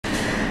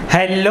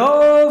Hello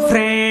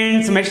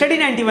friends, मैं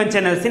स्टडी91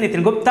 channel से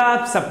नितिन गुप्ता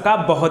आप सबका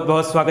बहुत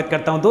बहुत स्वागत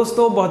करता हूं।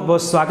 दोस्तों बहुत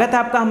बहुत स्वागत है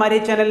आपका हमारे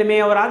चैनल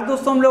में। और आज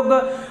दोस्तों हम लोग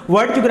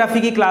वर्ल्ड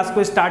ज्योग्राफी की क्लास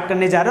को स्टार्ट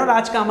करने जा रहे हैं और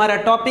आज का हमारा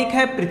टॉपिक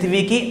है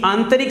पृथ्वी की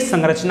आंतरिक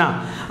संरचना।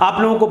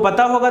 आप लोगों को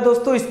पता होगा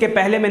दोस्तों, इसके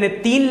पहले मैंने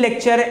 3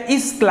 लेक्चर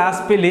इस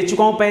क्लास पे ले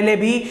चुका हूं पहले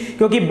भी,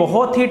 क्योंकि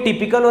बहुत ही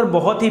टिपिकल और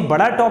बहुत ही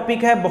बड़ा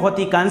टॉपिक है, बहुत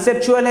ही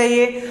कॉन्सेप्चुअल है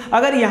ये।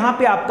 अगर यहाँ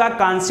पे आपका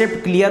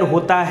कॉन्सेप्ट क्लियर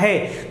होता है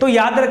तो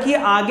याद रखिए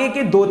आगे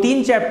के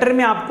 2-3 चैप्टर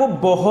में आपको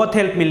बहुत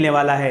हेल्प मिलने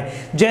वाला है।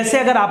 जैसे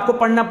अगर आपको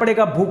पढ़ना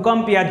पड़ेगा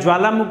भूकंप या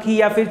ज्वालामुखी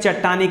या फिर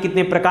चट्टानें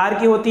कितने प्रकार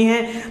की होती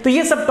हैं, तो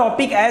ये सब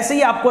टॉपिक ऐसे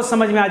ही आपको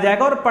समझ में आ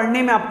जाएगा और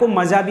पढ़ने में आपको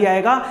मजा भी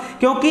आएगा,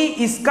 क्योंकि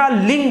इसका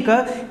लिंक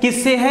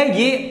किससे है,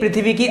 ये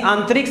पृथ्वी की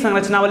आंतरिक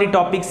संरचना वाली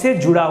टॉपिक से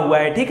जुड़ा हुआ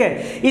है। ठीक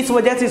है, इस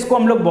वजह से इसको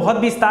हम लोग बहुत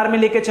विस्तार में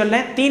लेके चल रहे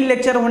हैं। 3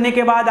 लेक्चर होने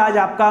के बाद आज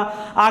आपका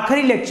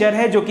आखिरी लेक्चर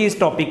है जो कि इस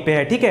टॉपिक पे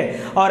है। ठीक है,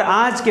 और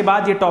आज के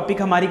बाद ये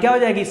टॉपिक हमारी क्या हो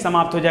जाएगी,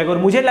 समाप्त हो जाएगी। और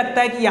मुझे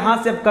लगता है कि यहां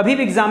से अब कभी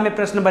भी एग्जाम में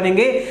प्रश्न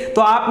बनेंगे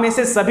तो आप में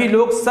से सभी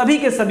लोग सभी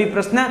के सभी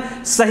प्रश्न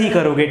सही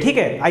करोगे। ठीक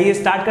है, आइए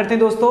स्टार्ट करते हैं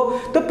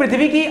दोस्तों। तो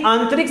पृथ्वी की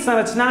आंतरिक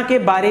संरचना के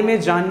बारे में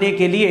जानने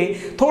के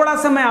लिए थोड़ा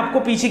सा मैं आपको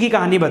पीछे की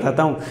कहानी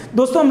बताता हूं।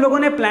 दोस्तों हम लोगों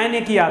ने प्लान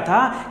ये किया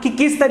था कि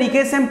किस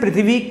तरीके से हम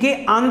पृथ्वी के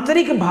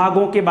आंतरिक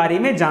भागों के बारे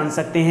में जान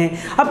सकते हैं।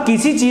 अब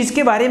किसी चीज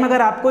के बारे में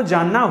अगर आपको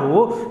जानना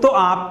हो तो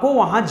आपको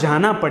वहां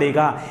जाना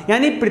पड़ेगा,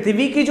 यानी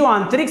पृथ्वी की जो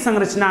आंतरिक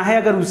संरचना है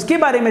अगर उसके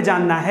बारे में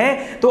जानना है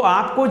तो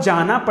आपको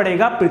जाना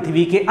पड़ेगा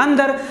पृथ्वी के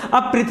अंदर।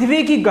 अब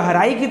पृथ्वी की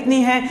गहराई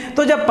कितनी है,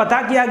 तो जब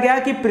पता किया गया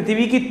कि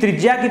पृथ्वी की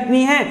त्रिज्या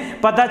कितनी है,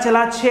 पता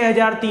चला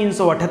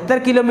 6378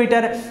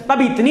 किलोमीटर।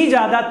 अब इतनी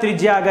ज्यादा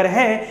त्रिज्या अगर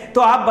है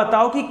तो आप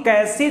बताओ कि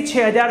कैसे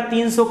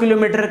 6300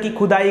 किलोमीटर की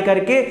खुदाई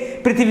करके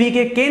पृथ्वी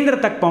के केंद्र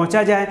तक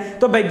पहुंचा जाए।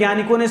 तो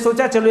वैज्ञानिकों ने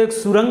सोचा चलो एक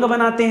सुरंग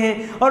बनाते हैं,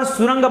 और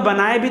सुरंग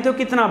बनाए भी तो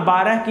कितना,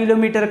 12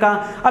 किलोमीटर का।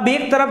 अब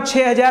एक तरफ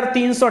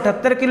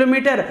 6378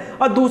 किलोमीटर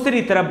और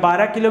दूसरी तरफ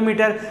 12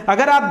 किलोमीटर।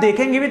 अगर आप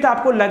देखेंगे भी तो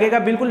आपको लगेगा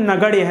बिल्कुल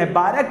नगण्य है।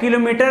 12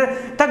 किलोमीटर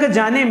तक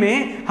जाने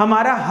में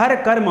हमारा हर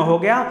कर्म हो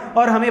गया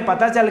और हमें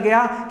पता चल गया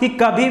कि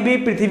कभी भी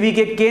पृथ्वी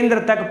के केंद्र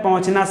तक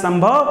पहुंचना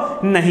संभव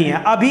नहीं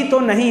है। अभी तो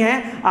नहीं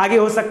है, आगे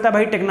हो सकता है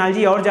भाई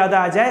टेक्नोलॉजी और ज्यादा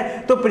आ जाए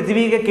तो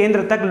पृथ्वी के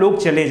केंद्र तक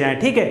लोग चले जाएं।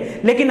 ठीक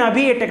है, लेकिन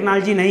अभी ये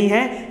टेक्नोलॉजी नहीं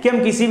है कि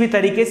हम किसी भी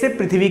तरीके से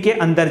पृथ्वी के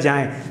अंदर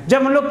जाएं।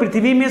 जब हम लोग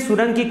पृथ्वी में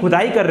सुरंग की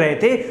खुदाई कर रहे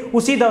थे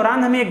उसी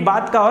दौरान हमें एक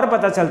बात का और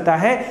पता चलता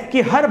है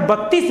कि हर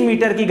 32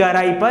 मीटर की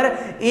गहराई पर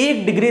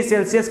 1 डिग्री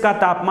सेल्सियस का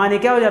तापमान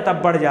क्या हो जाता,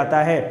 बढ़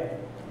जाता है।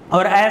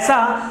 और ऐसा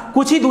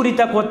कुछ ही दूरी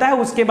तक होता है,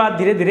 उसके बाद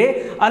धीरे धीरे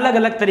अलग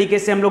अलग तरीके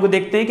से हम लोग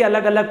देखते हैं कि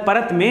अलग अलग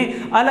परत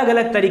में अलग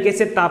अलग तरीके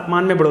से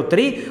तापमान में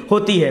बढ़ोतरी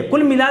होती है।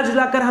 कुल मिला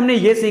जुलाकर हमने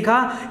ये सीखा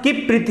कि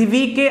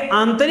पृथ्वी के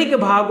आंतरिक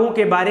भागों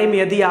के बारे में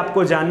यदि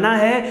आपको जानना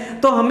है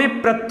तो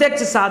हमें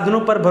प्रत्यक्ष साधनों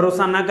पर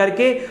भरोसा ना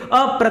करके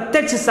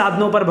अप्रत्यक्ष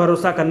साधनों पर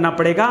भरोसा करना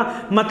पड़ेगा।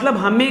 मतलब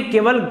हमें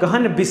केवल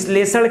गहन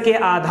विश्लेषण के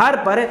आधार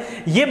पर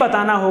यह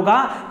बताना होगा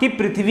कि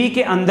पृथ्वी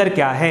के अंदर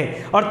क्या है।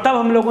 और तब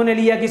हम लोगों ने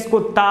लिया कि इसको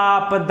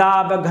ताप,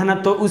 दाब,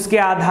 तो उसके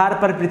आधार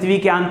पर पृथ्वी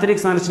की आंतरिक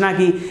संरचना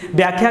की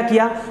व्याख्या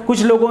किया।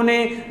 कुछ लोगों ने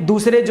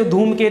दूसरे जो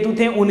धूमकेतु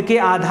थे उनके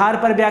आधार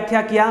पर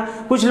व्याख्या किया,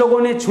 कुछ लोगों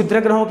ने क्षुद्र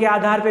ग्रहों के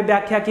आधार पर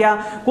व्याख्या किया,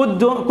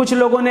 कुछ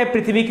लोगों ने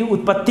पृथ्वी की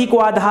उत्पत्ति को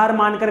आधार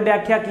मानकर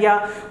व्याख्या किया,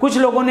 कुछ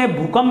लोगों ने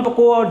भूकंप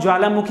को और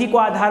ज्वालामुखी को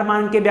आधार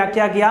मान के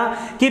व्याख्या किया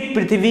कि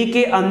पृथ्वी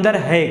के अंदर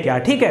है क्या।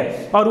 ठीक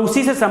है, और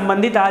उसी से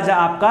संबंधित आज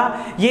आपका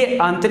ये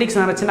आंतरिक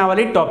संरचना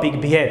वाली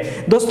टॉपिक भी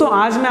है। दोस्तों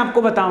आज मैं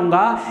आपको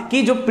बताऊंगा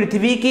कि जो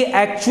पृथ्वी की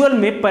एक्चुअल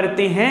में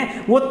परतें हैं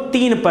वो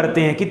 3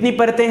 परतें हैं। कितनी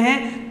परतें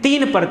हैं,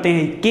 3 परतें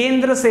हैं।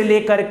 केंद्र से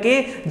लेकर के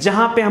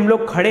जहां पे हम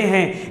लोग खड़े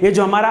हैं, ये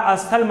जो हमारा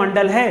स्थल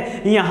मंडल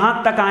है, यहां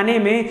तक आने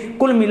में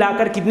कुल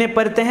मिलाकर कितने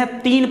परतें हैं,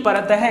 3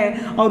 परत है।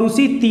 और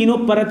उसी तीनों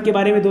परत के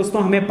बारे में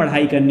दोस्तों हमें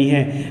पढ़ाई करनी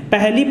है।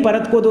 पहली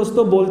परत को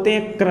दोस्तों बोलते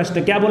हैं क्रस्ट।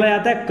 क्या बोला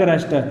जाता है,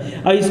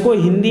 क्रस्ट। और इसको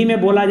हिंदी में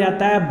बोला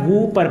जाता है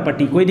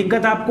भूपर्पटी। कोई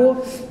दिक्कत आपको।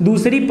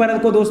 दूसरी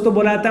परत को दोस्तों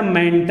बोला जाता है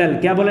मैंटल।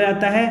 क्या बोला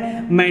जाता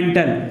है,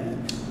 मैंटल।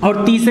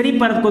 और तीसरी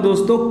परत को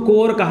दोस्तों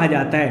कोर कहा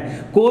जाता है।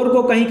 कोर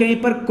को कहीं कहीं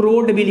पर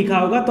क्रोड भी लिखा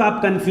होगा तो आप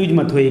कंफ्यूज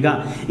मत होइएगा।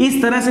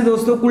 इस तरह से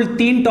दोस्तों कुल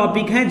 3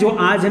 टॉपिक हैं जो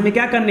आज हमें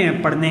क्या करने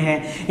हैं, पढ़ने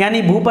हैं।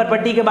 यानी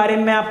भूपर्पटी के बारे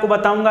में मैं आपको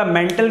बताऊंगा,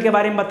 मेंटल के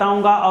बारे में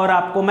बताऊंगा और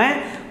आपको मैं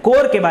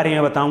कोर के बारे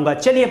में बताऊंगा।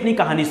 चलिए अपनी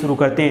कहानी शुरू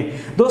करते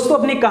हैं। दोस्तों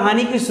अपनी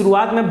कहानी की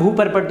शुरुआत मैं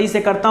भूपर्पटी से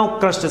करता हूं,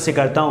 क्रस्ट से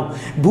करता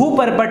हूं।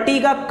 भूपर्पटी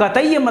का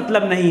कतई ये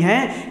मतलब नहीं है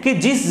कि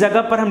जिस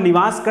जगह पर हम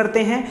निवास करते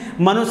हैं,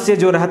 मनुष्य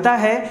जो रहता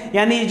है,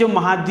 यानी जो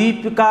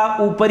महाद्वीप का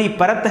ऊपरी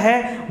परत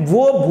है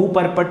वो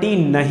भूपर्पटी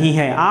नहीं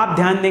है। आप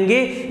ध्यान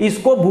देंगे,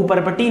 इसको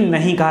भूपर्पटी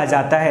नहीं कहा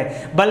जाता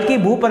है, बल्कि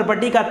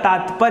भूपर्पटी का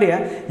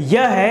तात्पर्य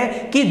यह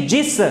है कि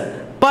जिस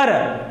पर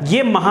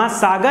ये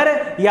महासागर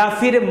या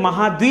फिर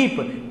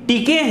महाद्वीप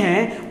टिके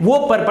हैं वो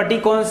परपटी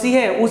कौन सी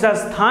है, उस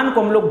स्थान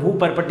को हम लोग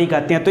भूपर्पटी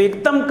कहते हैं। तो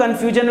एकदम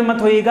कंफ्यूजन में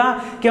मत होइएगा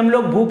कि हम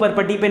लोग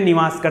भूपर्पटी पे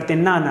निवास करते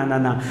हैं, ना ना ना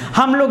ना,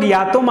 हम लोग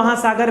या तो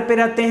महासागर पे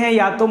रहते हैं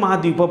या तो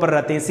महाद्वीपों पर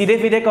रहते हैं। सीधे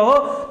सीधे कहो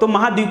तो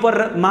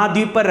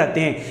महाद्वीप पर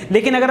रहते हैं।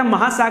 लेकिन अगर हम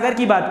महासागर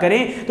की बात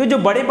करें तो जो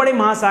बड़े बड़े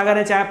महासागर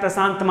हैं, चाहे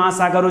प्रशांत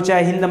महासागर हो,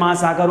 चाहे हिंद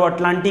महासागर हो,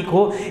 अटलांटिक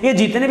हो, ये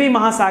जितने भी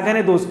महासागर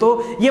हैं दोस्तों,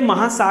 ये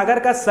महासागर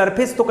का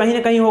सरफेस तो कहीं ना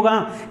कहीं होगा,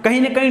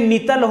 कहीं ना कहीं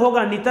नितल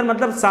होगा। नितल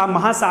मतलब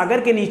महासागर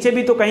के नीचे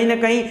भी तो कहीं ना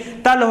कहीं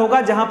तल होगा,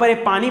 जहां पर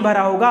पानी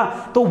भरा होगा।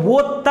 तो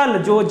वो तल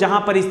जो जहां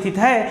पर स्थित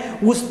है,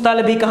 उस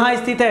तल भी कहां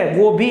स्थित है,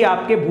 वो भी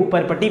आपके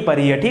भूपर्पटी पर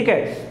ही है। ठीक है,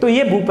 तो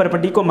ये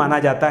भूपर्पटी को माना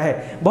जाता है।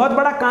 बहुत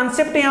बड़ा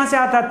कॉन्सेप्ट यहां से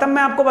आता है, तब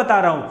मैं आपको बता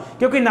रहा हूं,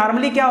 क्योंकि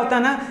नॉर्मली क्या होता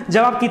है ना,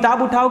 जब आप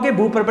किताब उठाओगे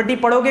भूपर्पटी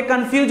पढ़ोगे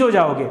कंफ्यूज हो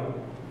जाओगे,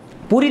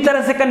 पूरी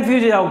तरह से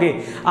कंफ्यूज हो जाओगे।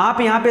 आप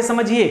यहां पे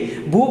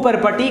समझिए,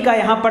 भूपर्पटी का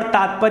यहां पर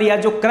तात्पर्य या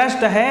जो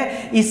क्रस्ट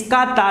है,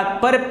 इसका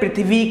तात्पर्य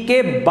पृथ्वी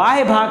के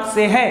बाह्य भाग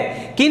से है,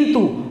 किंतु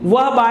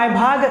वह बाह्य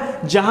भाग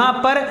जहां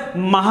पर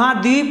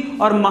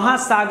महाद्वीप और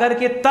महासागर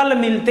के तल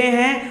मिलते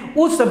हैं,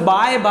 उस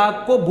बाह्य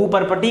भाग को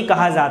भूपर्पटी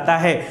कहा जाता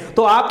है।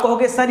 तो आप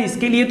कहोगे सर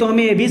इसके लिए तो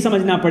हमें यह भी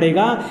समझना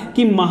पड़ेगा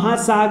कि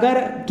महासागर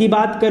की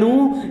बात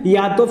करूं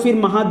या तो फिर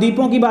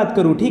महाद्वीपों की बात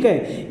करूं। ठीक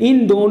है,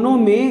 इन दोनों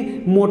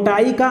में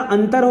मोटाई का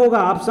अंतर होगा।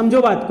 आप समझो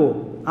बात को,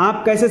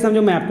 आप कैसे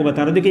समझो मैं आपको बता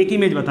रहा हूं। देखिए एक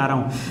इमेज बता रहा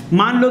हूं,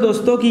 मान लो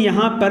दोस्तों कि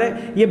यहां पर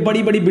ये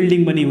बड़ी बड़ी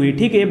बिल्डिंग बनी हुई है।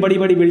 ठीक है, ये बड़ी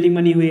बड़ी बिल्डिंग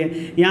बनी हुई है,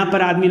 यहां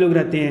पर आदमी लोग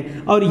रहते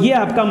हैं, और ये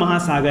आपका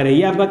महासागर है।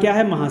 ये आपका क्या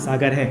है,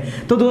 महासागर है।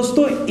 तो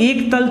दोस्तों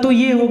एक तल तो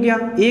ये हो गया,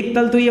 एक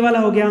तल तो ये वाला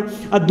हो गया,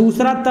 और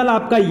दूसरा तल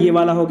आपका ये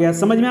वाला हो गया।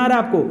 समझ में आ रहा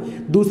है आपको,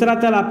 दूसरा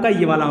तल आपका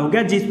ये वाला हो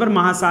गया, जिस पर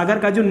महासागर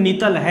का जो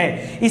नितल है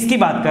इसकी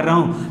बात कर रहा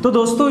हूं। तो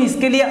दोस्तों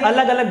इसके लिए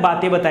अलग अलग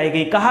बातें बताई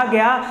गई। कहा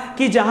गया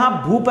कि जहां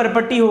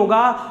भूपर्पटी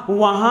होगा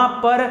वहां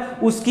पर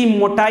उसकी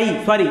मोटाई,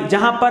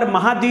 जहां पर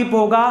महाद्वीप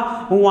होगा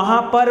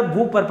वहां पर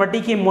भूपर्पटी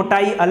की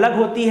मोटाई अलग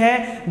होती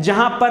है,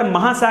 जहां पर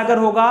महासागर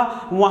होगा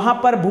वहां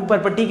पर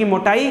भूपर्पटी की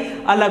मोटाई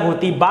अलग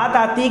होती। बात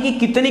आती है कि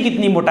कितनी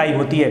कितनी मोटाई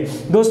होती है।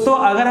 दोस्तों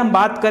अगर हम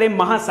बात करें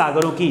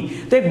महासागरों की,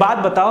 तो एक बात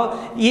बताओ,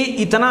 ये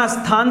इतना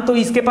स्थान तो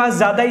इसके पास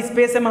ज्यादा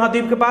स्पेस है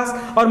महाद्वीप के पास,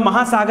 और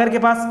महासागर के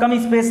पास कम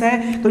स्पेस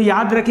है। तो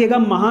याद रखिएगा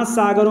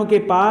महासागरों के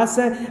पास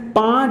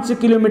 5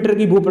 किलोमीटर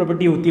की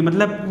भूपर्पटी होती है,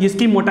 मतलब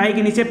जिसकी मोटाई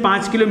के नीचे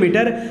 5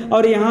 किलोमीटर,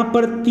 और यहां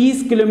पर 30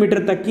 किलोमीटर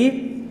तक की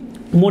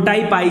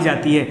मोटाई पाई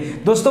जाती है।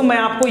 दोस्तों मैं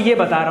आपको यह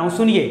बता रहा हूं,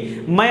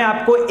 सुनिए, मैं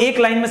आपको एक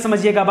लाइन में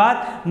समझिएगा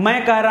बात।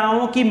 मैं कह रहा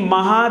हूं कि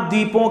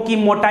महाद्वीपों की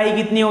मोटाई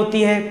कितनी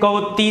होती है, कहो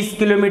 30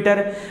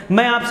 किलोमीटर।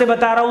 मैं आपसे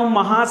बता रहा हूं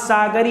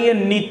महासागरीय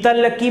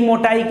नितल की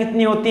मोटाई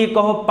कितनी होती है,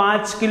 कहो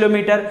 5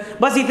 किलोमीटर।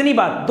 बस इतनी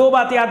बात, दो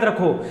बात याद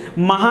रखो,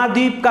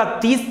 महाद्वीप का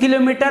 30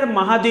 किलोमीटर,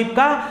 महाद्वीप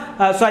का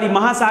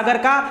महासागर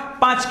का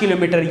 5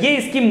 किलोमीटर, ये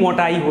इसकी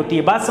मोटाई होती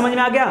है। बात समझ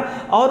में आ गया।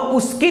 और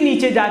उसके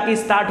नीचे जाके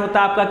स्टार्ट होता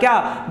है आपका क्या,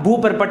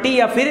 भूपर्पटी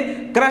या फिर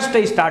क्रस्ट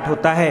स्टार्ट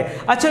होता है।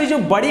 अच्छा, ये जो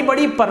बड़ी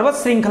बड़ी पर्वत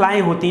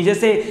श्रृंखलाएं होती हैं,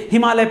 जैसे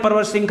हिमालय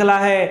पर्वत श्रृंखला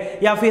है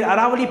या फिर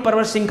अरावली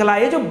पर्वत श्रृंखला,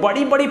 ये जो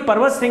बड़ी बड़ी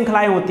पर्वत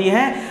श्रृंखलाएं होती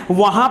हैं,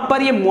 वहां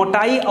पर ये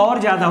मोटाई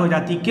और ज्यादा हो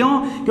जाती। क्यों?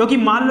 क्योंकि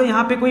मान लो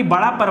यहां पे कोई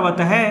बड़ा पर्वत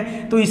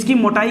है तो इसकी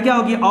मोटाई क्या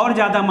होगी, और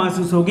ज्यादा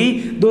महसूस होगी।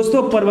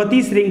 दोस्तों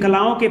पर्वतीय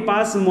श्रृंखलाओं के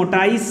पास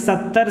मोटाई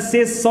 70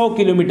 से 100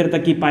 किलोमीटर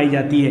तक की पाई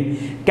जाती है।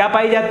 क्या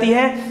पाई जाती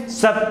है?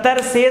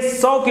 70 से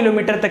 100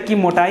 किलोमीटर तक की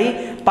मोटाई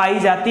पाई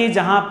जाती है,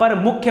 जहां पर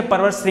मुख्य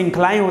पर्वत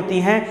श्रृंखलाएं होती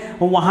हैं,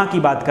 वहां की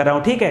बात कर रहा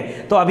हूं। ठीक है,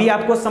 तो अभी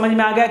आपको समझ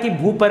में आ गया कि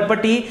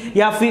भूपर्पटी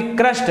या फिर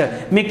क्रस्ट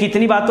में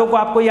कितनी बातों को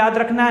आपको याद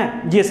रखना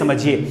है, ये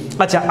समझिए।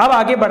 अच्छा, अब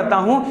आगे बढ़ता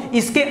हूं,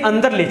 इसके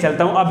अंदर ले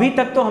चलता हूं। अभी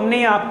तक तो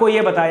हमने आपको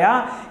यह बताया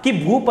कि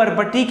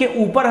भूपर्पटी के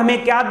ऊपर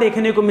हमें क्या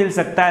देखने को मिल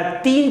सकता है,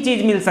 3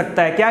 चीज मिल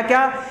सकता है। क्या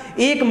क्या?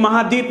 एक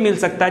महाद्वीप मिल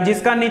सकता है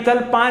जिसका नितल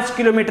 5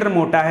 किलोमीटर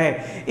मोटा है,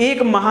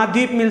 एक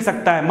महाद्वीप मिल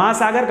सकता है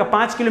महासागर का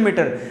 5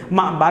 किलोमीटर,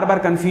 बार बार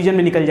कंफ्यूजन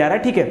में निकल जा रहा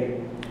है। ठीक है,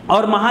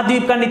 और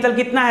महाद्वीप का नितल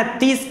कितना है,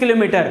 30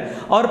 किलोमीटर,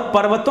 और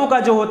पर्वतों का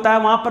जो होता है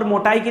वहां पर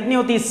मोटाई कितनी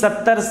होती है,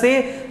 70 से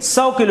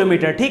 100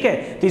 किलोमीटर। ठीक है,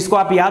 तो इसको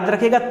आप याद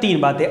रखेगा, 3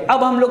 बातें।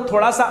 अब हम लोग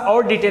थोड़ा सा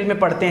और डिटेल में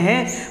पढ़ते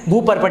हैं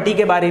भूपर्पटी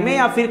के बारे में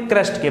या फिर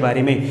क्रस्ट के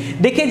बारे में।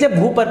 देखिए, जब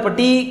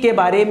भूपर्पटी के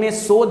बारे में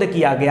शोध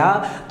किया गया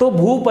तो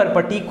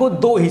भूपर्पटी को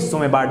 2 हिस्सों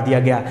में बांट दिया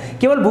गया।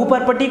 केवल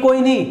भूपर्पटी को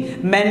ही नहीं,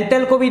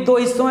 मेंटल को भी 2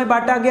 हिस्सों में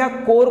बांटा गया,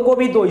 कोर को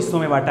भी 2 हिस्सों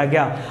में बांटा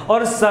गया,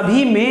 और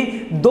सभी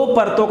में 2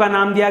 परतों का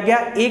नाम दिया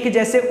गया, एक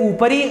जैसे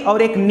ऊपरी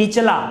और एक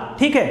निचला।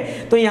 ठीक है,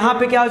 तो यहां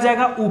पे क्या हो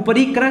जाएगा,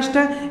 ऊपरी क्रस्ट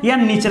या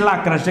निचला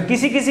क्रस्ट।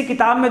 किसी किसी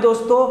किताब में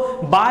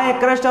दोस्तों बाह्य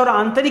क्रस्ट और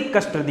आंतरिक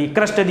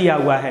क्रस्ट दिया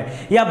हुआ है,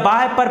 या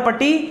बाह्य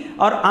परपटी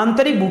और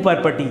आंतरिक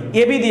भूपर्पटी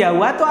ये भी दिया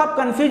हुआ है। तो आप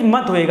कंफ्यूज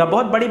मत होइएगा,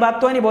 बहुत बड़ी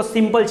बात तो है नहीं, बहुत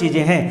सिंपल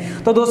चीजें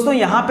हैं। तो दोस्तों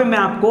यहां पे मैं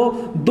आपको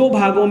 2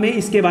 भागों में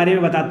इसके बारे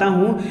में बताता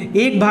हूं।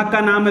 एक भाग का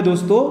नाम है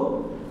दोस्तों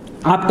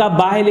आपका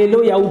बाह्य ले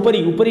लो या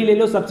ऊपरी ले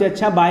लो, सबसे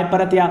अच्छा बाह्य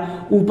परत या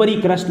ऊपरी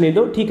क्रस्ट ले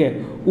लो। ठीक है,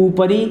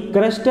 ऊपरी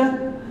क्रस्ट,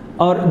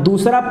 और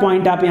दूसरा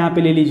पॉइंट आप यहां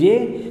पे ले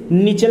लीजिए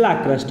निचला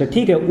क्रस्ट।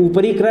 ठीक है,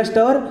 ऊपरी क्रस्ट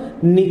और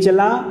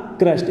निचला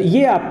क्रस्ट,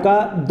 ये आपका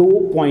 2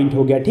 पॉइंट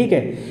हो गया, ठीक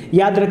है।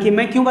 याद रखिए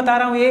मैं क्यों बता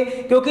रहा हूं ये,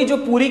 क्योंकि जो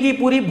पूरी की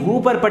पूरी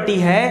भूपर्पटी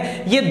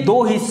है ये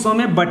 2 हिस्सों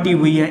में बटी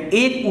हुई है,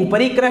 एक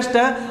ऊपरी क्रस्ट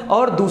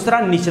और दूसरा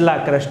निचला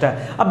क्रस्ट।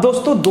 अब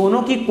दोस्तों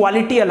दोनों की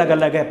क्वालिटी अलग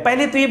अलग है।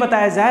 पहले तो ये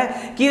बताया जाए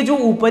कि ये जो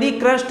ऊपरी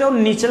क्रस्ट और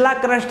निचला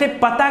क्रस्ट है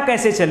पता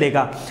कैसे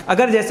चलेगा।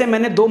 अगर जैसे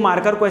मैंने 2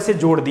 मार्कर को ऐसे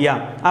जोड़ दिया,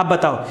 आप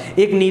बताओ,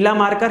 एक नीला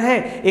मार्कर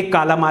है एक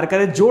काला मार्कर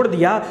है, जोड़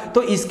दिया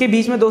तो इसके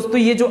बीच में दोस्तों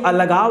ये जो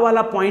अलगाव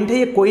वाला पॉइंट है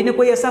ये कोई ना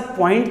कोई ऐसा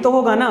पॉइंट तो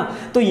होगा ना।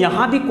 तो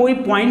यहां भी कोई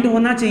पॉइंट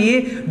होना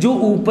चाहिए जो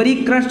ऊपरी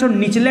क्रस्ट और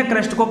निचले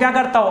क्रस्ट को क्या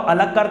करता हो,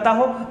 अलग करता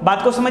हो।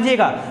 बात को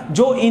समझिएगा,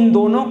 जो इन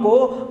दोनों को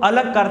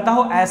अलग करता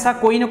हो ऐसा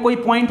कोई ना कोई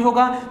पॉइंट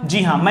होगा।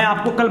 जी हां, मैं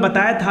आपको कल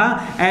बताया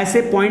था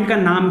ऐसे पॉइंट का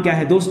नाम क्या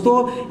है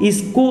दोस्तों,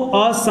 इसको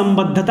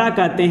असंबद्धता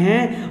कहते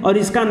हैं और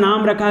इसका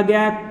नाम रखा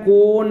गया है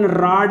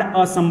कोनराड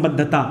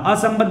असंबद्धता।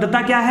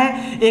 असंबद्धता क्या है,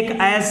 एक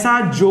ऐसा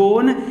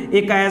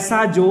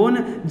जोन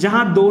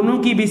जहां दोनों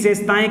की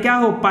विशेषताएं क्या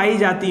हो, पाई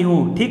जाती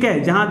हो, ठीक है,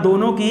 जहां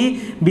दोनों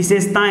की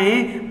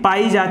विशेषताएं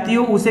पाई जाती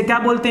हो उसे क्या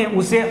बोलते हैं,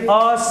 उसे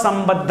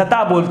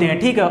असंबद्धता बोलते हैं,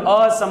 ठीक है,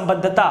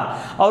 असंबद्धता।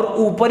 और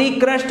ऊपरी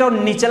क्रस्ट और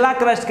निचला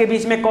क्रस्ट के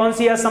बीच में कौन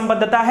सी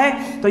असंबद्धता है,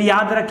 तो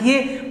याद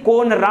रखिए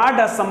कोनराड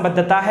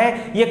असंबद्धता है।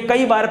 ये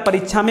कई बार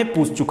परीक्षा में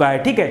पूछ चुका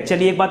है, ठीक है।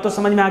 चलिए एक बात तो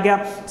समझ में आ गया।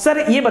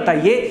 सर ये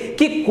बताइए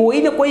कि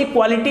कोई ना कोई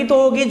क्वालिटी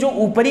तो होगी जो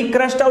ऊपरी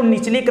क्रस्ट और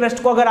निचले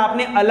क्रस्ट को अगर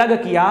आपने अलग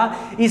किया,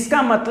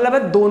 इसका मतलब है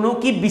दोनों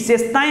की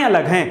विशेषताएं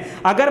अलग हैं।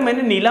 अगर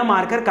मैंने नीला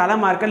मार्कर काला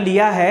मार्कर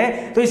लिया है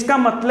तो इसका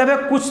मतलब है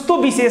कुछ तो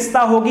विशेषता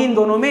होगी इन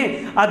दोनों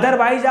में,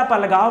 अदरवाइज आप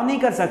अलगाव नहीं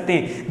कर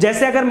सकते।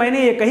 जैसे अगर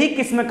मैंने एक ही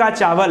किस्म का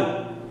चावल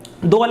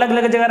 2 अलग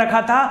अलग जगह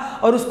रखा था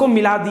और उसको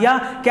मिला दिया,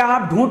 क्या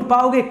आप ढूंढ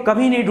पाओगे,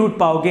 कभी नहीं ढूंढ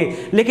पाओगे।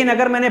 लेकिन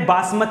अगर मैंने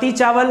बासमती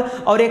चावल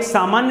और एक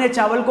सामान्य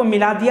चावल को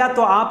मिला दिया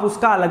तो आप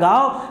उसका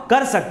अलगाव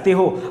कर सकते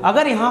हो।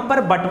 अगर यहां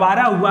पर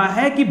बंटवारा हुआ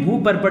है कि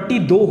भूपर्पटी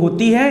 2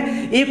 होती है,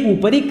 एक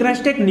ऊपरी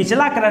क्रस्ट एक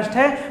निचला क्रस्ट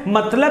है,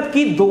 मतलब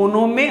कि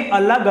दोनों में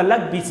अलग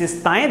अलग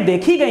विशेषताएं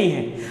देखी गई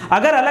हैं।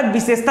 अगर अलग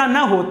विशेषता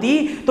ना होती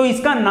तो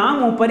इसका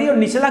नाम ऊपरी और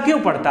निचला क्यों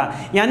पड़ता,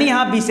 यानी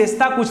यहां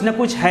विशेषता कुछ ना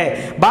कुछ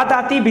है। बात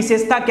आती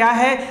विशेषता क्या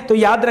है, तो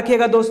याद रखिए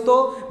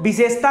दोस्तों,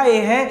 विशेषता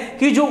यह है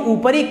कि जो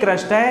ऊपरी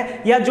क्रस्ट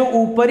है या जो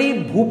ऊपरी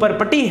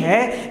भूपर्पटी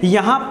है,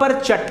 यहां पर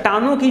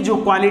चट्टानों की जो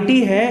क्वालिटी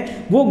है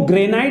वो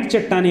ग्रेनाइट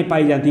चट्टानें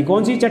पाई जाती है।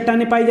 कौन सी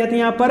चट्टानें पाई जाती हैं,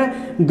 यहां पर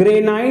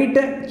ग्रेनाइट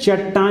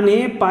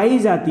चट्टानें पाई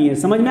जाती है,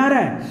 समझ में आ रहा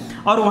है।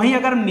 और वहीं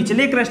अगर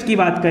निचले क्रस्ट की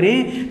बात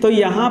करें तो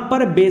यहां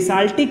पर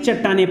बेसाल्टिक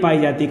चट्टानें पाई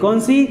जाती। कौन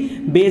सी,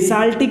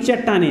 बेसाल्टिक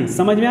चट्टानें,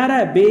 समझ में आ रहा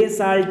है,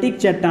 बेसाल्टिक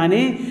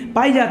चट्टानें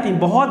पाई जाती।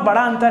 बहुत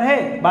बड़ा अंतर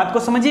है, बात को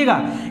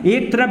समझिएगा।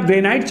 एक तरफ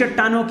ग्रेनाइट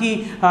चट्टानों की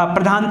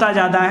प्रधानता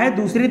ज्यादा है,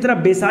 दूसरी तरफ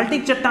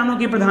बेसाल्टिक चट्टानों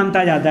की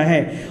प्रधानता ज्यादा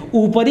है।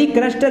 ऊपरी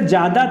क्रस्ट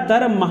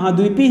ज्यादातर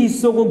महाद्वीपीय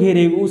हिस्सों को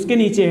घेरे उसके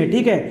नीचे है,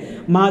 ठीक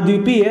है,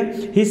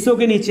 महाद्वीपीय हिस्सों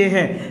के नीचे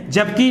है।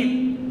 जबकि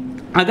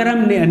अगर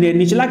हम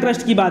निचला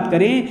क्रस्ट की बात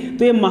करें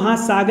तो ये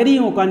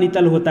महासागरीयों का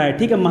नितल होता है,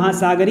 ठीक है,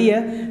 महासागरीय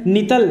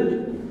नितल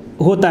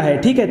होता है,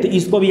 ठीक है। तो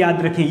इसको भी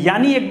याद रखिए।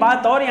 यानी एक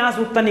बात और यहां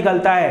से उत्तर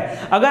निकलता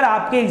है, अगर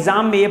आपके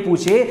एग्जाम में ये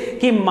पूछे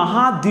कि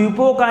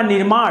महाद्वीपों का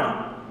निर्माण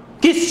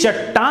किस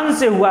चट्टान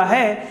से हुआ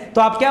है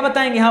तो आप क्या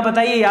बताएंगे, हाँ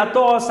बताइए, या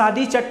तो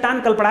अवसादी चट्टान,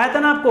 कल पढ़ाया था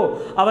ना आपको,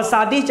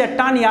 अवसादी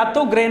चट्टान या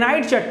तो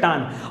ग्रेनाइट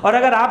चट्टान। और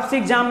अगर आपसे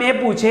एग्जाम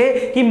में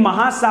पूछे कि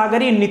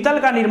महासागरीय नितल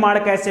का निर्माण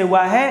कैसे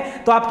हुआ है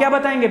तो आप क्या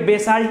बताएंगे,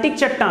 बेसाल्टिक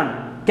चट्टान।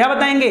 क्या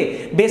बताएंगे,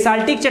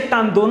 बेसाल्टिक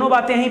चट्टान। दोनों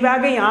बातें यहीं पे आ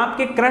गई,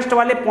 आपके क्रस्ट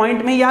वाले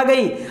पॉइंट में ही आ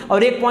गई।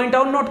 और एक पॉइंट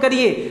और नोट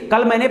करिए,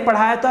 कल मैंने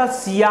पढ़ाया था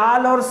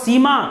सियाल और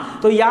सीमा,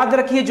 तो याद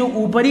रखिए जो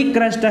ऊपरी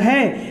क्रस्ट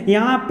है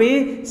यहां पे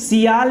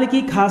सियाल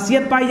की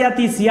खासियत पाई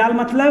जाती है। सियाल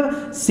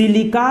मतलब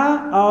सिलिका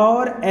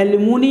और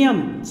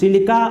एल्युमिनियम,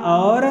 सिलिका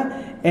और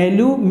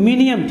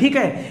एल्यूमिनियम, ठीक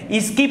है,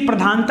 इसकी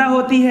प्रधानता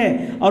होती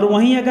है। और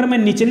वहीं अगर मैं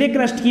निचले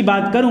क्रस्ट की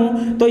बात करूं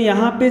तो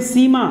यहां पे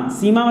सीमा,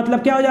 सीमा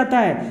मतलब क्या हो जाता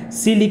है,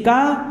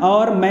 सिलिका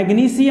और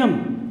मैग्नीशियम,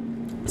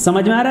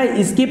 समझ में आ रहा है,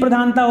 इसकी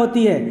प्रधानता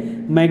होती है,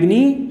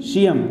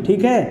 मैग्नीशियम,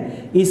 ठीक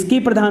है, इसकी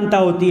प्रधानता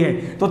होती है।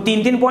 तो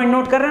 3 पॉइंट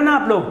नोट कर रहे हैं ना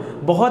आप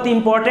लोग, बहुत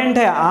इंपॉर्टेंट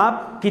है।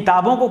 आप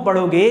किताबों को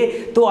पढ़ोगे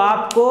तो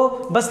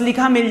आपको बस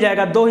लिखा मिल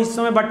जाएगा 2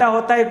 हिस्सों में बटा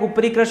होता है, एक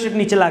ऊपरी क्रस्ट एक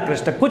निचला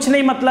क्रस्ट। कुछ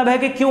नहीं मतलब है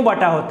कि क्यों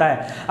बटा होता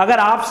है। अगर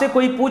आपसे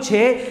कोई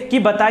पूछे कि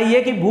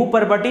बताइए कि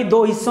भूपर्पटी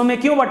 2 हिस्सों में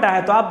क्यों बटा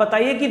है, तो आप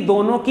बताइए कि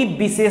दोनों की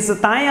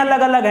विशेषताएं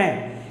अलग अलग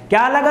हैं।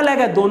 क्या अलग अलग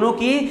है, दोनों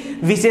की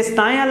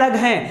विशेषताएं अलग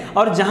हैं।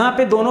 और जहां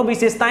पे दोनों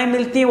विशेषताएं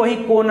मिलती है वही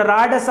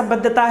कोनराड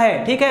असंबद्धता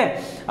है, ठीक है।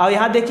 और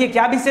यहां देखिए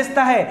क्या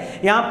विशेषता है,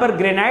 यहां पर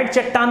ग्रेनाइट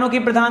चट्टानों की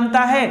प्रधानता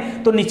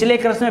है तो निचले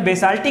क्रस्ट में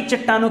बेसाल्टिक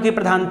चट्टानों की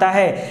प्रधानता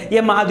है।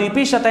 ये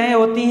महाद्वीपीय सतहें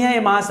होती हैं, ये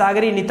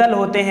महासागरीय नितल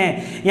होते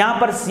हैं। यहां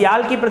पर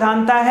सियाल की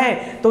प्रधानता है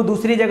तो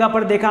दूसरी जगह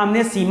पर देखा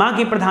हमने सीमा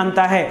की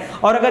प्रधानता है।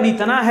 और अगर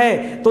इतना है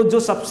तो जो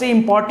सबसे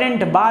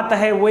इंपॉर्टेंट बात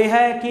है वो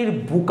है कि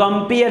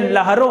भूकंपीय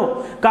लहरों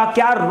का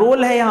क्या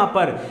रोल है यहां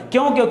पर।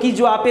 क्यों, क्योंकि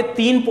जो आप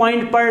 3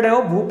 पॉइंट पढ़ रहे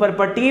हो,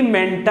 भूपर्पटी,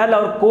 मेंटल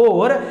और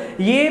कोर,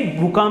 ये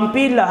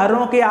भूकंपीय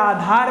लहरों के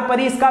आधार पर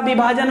इसका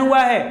विभाजन हुआ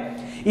है।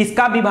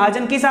 इसका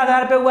विभाजन किस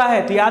आधार पर हुआ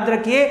है? तो याद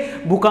रखिए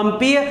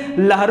भूकंपीय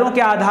लहरों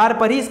के आधार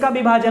पर ही इसका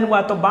विभाजन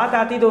हुआ। तो बात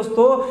आती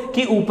दोस्तों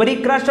कि ऊपरी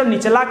क्रस्ट और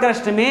निचला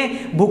क्रस्ट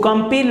में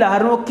भूकंपीय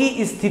लहरों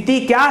की स्थिति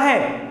क्या है,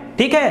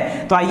 ठीक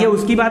है। तो आइए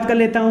उसकी बात कर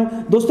लेता हूं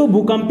दोस्तों।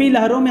 भूकंपीय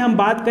लहरों में हम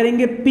बात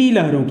करेंगे पी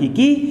लहरों की,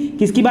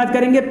 किसकी बात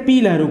करेंगे?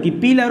 पी लहरों की।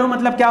 पी लहरों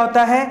मतलब क्या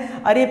होता है?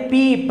 अरे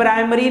पी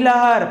प्राइमरी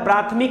लहर,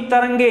 प्राथमिक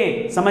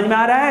तरंगे, समझ में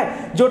आ रहा है?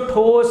 जो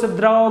ठोस,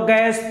 द्रव,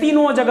 गैस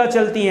तीनों जगह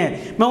चलती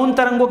हैं, मैं उन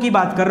तरंगों की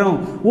बात कर रहा हूं।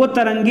 वो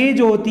तरंगे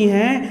जो होती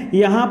हैं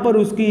यहां पर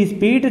उसकी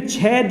स्पीड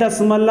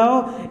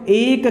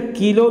 6.1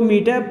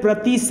 किलोमीटर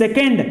प्रति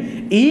सेकेंड,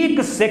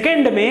 एक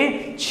सेकेंड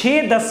में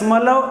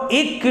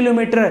 6.1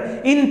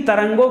 किलोमीटर इन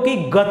तरंगों की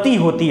गति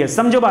होती है।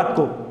 समझो बात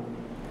को,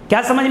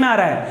 क्या समझ में आ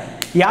रहा है?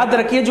 याद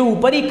रखिए जो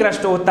ऊपरी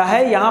क्रस्ट होता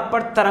है यहां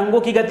पर तरंगों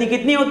की गति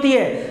कितनी होती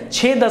है?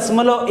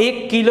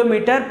 6.1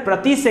 किलोमीटर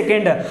प्रति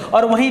सेकेंड।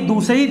 और वहीं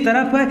दूसरी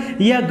तरफ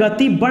यह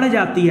गति बढ़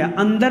जाती है,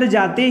 अंदर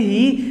जाते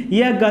ही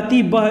यह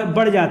गति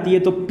बढ़ जाती है।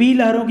 तो पी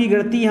लहरों की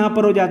गति यहां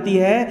पर हो जाती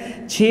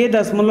है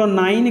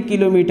 6.9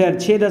 किलोमीटर,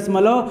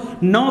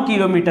 6.9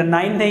 किलोमीटर,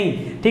 9 नहीं,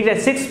 ठीक है,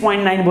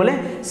 6.9 बोले,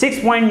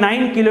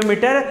 6.9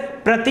 किलोमीटर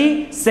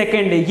प्रति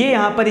सेकेंड, ये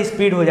यहां पर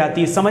स्पीड हो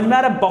जाती है। समझ में आ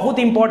रहा है? बहुत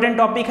इंपॉर्टेंट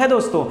टॉपिक है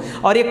दोस्तों।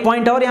 और एक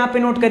पॉइंट और यहां पे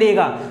नोट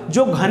करिएगा,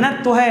 जो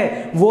घनत्व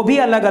है वो भी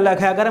अलग अलग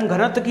है। अगर हम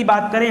घनत्व की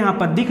बात करें, यहां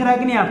पर दिख रहा है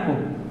कि नहीं आपको?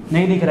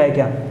 नहीं दिख रहा है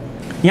क्या?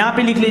 यहां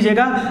पे लिख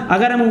लीजिएगा।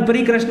 अगर हम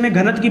ऊपरी क्रस्ट में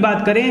घनत्व की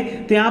बात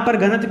करें तो यहां पर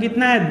घनत्व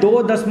कितना है?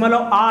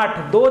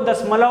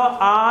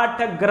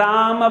 2.8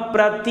 ग्राम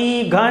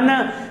प्रति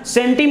घन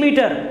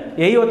सेंटीमीटर,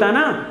 यही होता है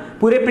ना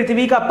पूरे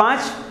पृथ्वी का?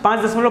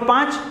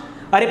 5.5,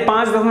 अरे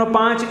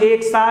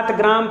 5.517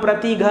 ग्राम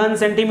प्रति घन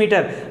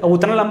सेंटीमीटर।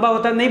 उतना लंबा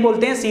होता है नहीं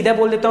बोलते हैं, सीधा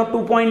बोल देता हूं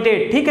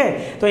 2.8, ठीक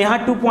है। तो यहाँ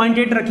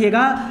 2.8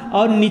 रखिएगा।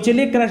 और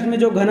निचले क्रस्ट में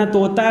जो घनत्व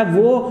होता है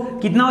वो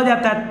कितना हो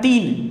जाता है?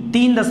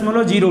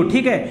 3.0,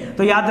 ठीक है।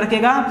 तो याद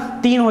रखिएगा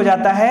 3 हो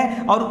जाता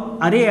है। और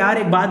अरे यार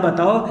एक बात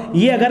बताओ,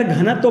 ये अगर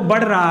घनत्व तो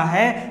बढ़ रहा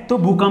है तो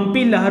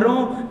भूकंपीय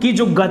लहरों की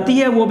जो गति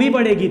है वो भी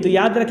बढ़ेगी। तो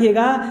याद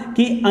रखिएगा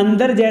कि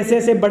अंदर जैसे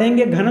जैसे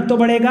बढ़ेंगे घनत्व तो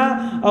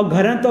बढ़ेगा, और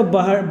घनत्व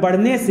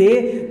बढ़ने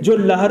से जो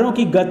लहरों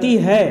की गति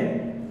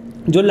है,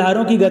 जो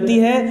लहरों की गति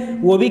है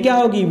वो भी क्या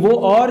होगी? वो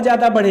और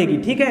ज्यादा बढ़ेगी,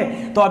 ठीक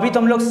है। तो अभी तो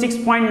हम लोग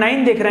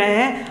 6.9 देख रहे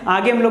हैं,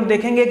 आगे हम लोग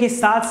देखेंगे कि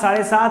 7,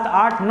 7.5,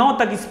 8, 9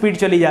 तक स्पीड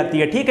चली जाती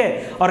है, ठीक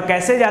है। और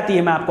कैसे जाती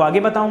है मैं आपको आगे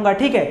बताऊंगा,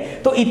 ठीक है।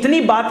 तो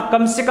इतनी बात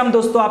कम से कम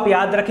दोस्तों आप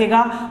याद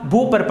रखेगा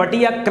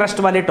भूपर्पटी या क्रस्ट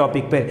वाले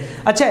टॉपिक पे।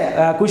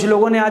 अच्छा, कुछ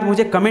लोगों ने आज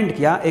मुझे कमेंट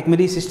किया, एक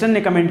मेरी सिस्टर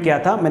ने कमेंट किया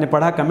था, मैंने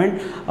पढ़ा कमेंट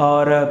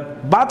और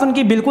बात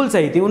उनकी बिल्कुल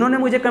सही थी। उन्होंने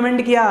मुझे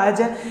कमेंट किया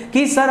आज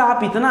कि सर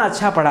आप इतना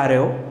अच्छा पढ़ा रहे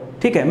हो,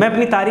 ठीक है। मैं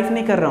अपनी तारीफ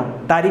नहीं कर रहा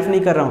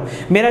हूँ,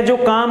 मेरा जो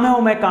काम है वो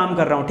मैं काम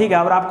कर रहा हूँ, ठीक है।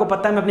 और आपको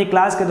पता है मैं अपनी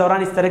क्लास के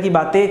दौरान इस तरह की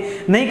बातें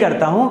नहीं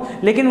करता हूँ,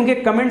 लेकिन उनके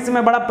कमेंट से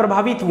मैं बड़ा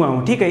प्रभावित हुआ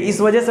हूँ, ठीक है।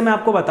 इस वजह से मैं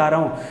आपको बता रहा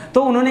हूँ।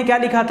 तो उन्होंने क्या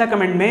लिखा था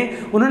कमेंट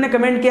में? उन्होंने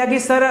कमेंट किया कि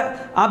सर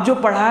आप जो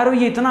पढ़ा रहे हो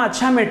ये इतना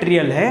अच्छा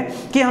मटेरियल है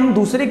कि हम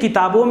दूसरे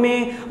किताबों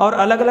में और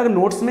अलग अलग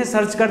नोट्स में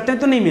सर्च करते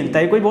हैं तो नहीं मिलता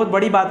है। कोई बहुत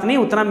बड़ी बात नहीं,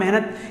 उतना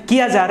मेहनत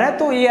किया जा रहा है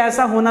तो ये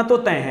ऐसा होना तो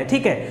तय है,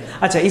 ठीक है।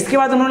 अच्छा, इसके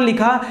बाद उन्होंने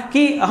लिखा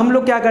कि हम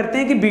लोग क्या करते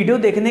हैं कि वीडियो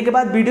देखने के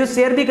बाद वीडियो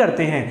शेयर भी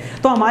करते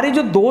हैं। तो हमारे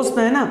जो दोस्त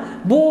हैं ना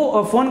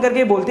वो फोन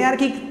करके बोलते हैं यार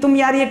कि तुम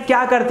यार ये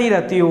क्या करती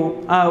रहती हो,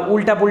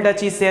 उल्टा पुल्टा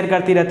चीज शेयर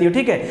करती रहती हो,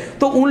 ठीक है।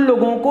 तो उन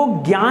लोगों को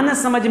ज्ञान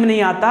समझ में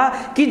नहीं आता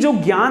कि जो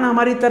ज्ञान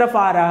हमारी तरफ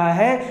आ रहा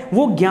है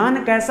वो ज्ञान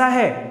कैसा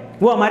है,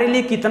 वो हमारे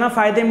लिए कितना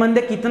फायदेमंद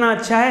है, कितना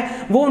अच्छा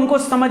है, वो उनको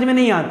समझ में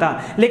नहीं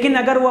आता। लेकिन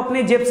अगर वो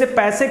अपने जेब से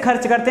पैसे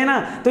खर्च करते ना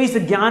तो इस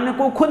ज्ञान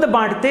को खुद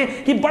बांटते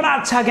कि बड़ा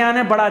अच्छा ज्ञान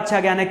है, बड़ा अच्छा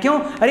ज्ञान है। क्यों?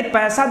 अरे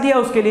पैसा दिया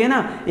उसके लिए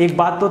ना। एक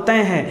बात तो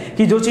तय है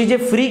कि जो चीजें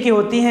फ्री की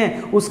होती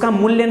हैं उसका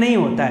मूल्य नहीं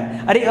होता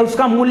है। अरे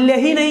उसका मूल्य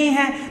ही नहीं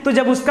है, तो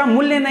जब उसका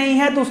मूल्य नहीं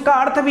है तो उसका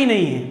अर्थ भी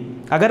नहीं है।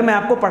 अगर मैं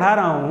आपको पढ़ा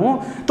रहा हूं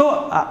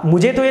तो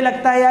मुझे तो ये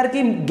लगता है यार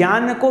कि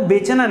ज्ञान को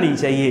बेचना नहीं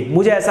चाहिए।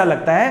 मुझे ऐसा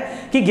लगता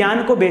है कि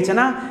ज्ञान को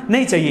बेचना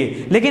नहीं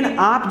चाहिए, लेकिन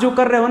आप जो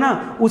कर रहे हो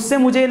ना उससे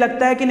मुझे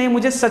लगता है कि नहीं,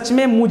 मुझे सच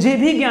में मुझे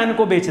भी ज्ञान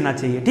को बेचना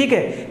चाहिए, ठीक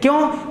है।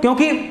 क्यों?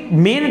 क्योंकि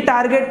मेन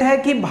टारगेट है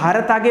कि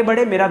भारत आगे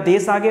बढ़े, मेरा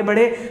देश आगे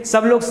बढ़े,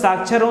 सब लोग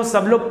साक्षर हो,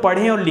 सब लोग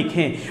पढ़ें और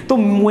लिखें। तो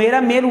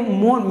मेरा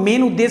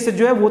मेन उद्देश्य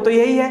जो है वो तो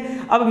यही है।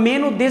 अब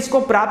मेन उद्देश्य को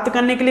प्राप्त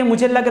करने के लिए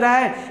मुझे लग रहा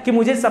है कि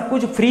मुझे सब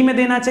कुछ फ्री में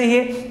देना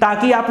चाहिए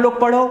ताकि आप लोग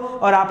पढ़ो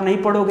और आप नहीं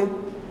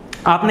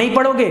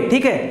पढ़ोगे,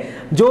 ठीक है।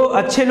 जो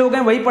अच्छे लोग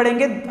हैं वही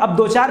पढ़ेंगे। अब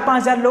 2-4-5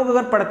 हजार लोग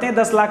अगर पढ़ते हैं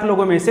 10 लाख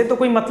लोगों में से तो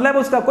कोई मतलब,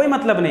 उसका कोई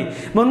मतलब नहीं।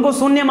 मैं उनको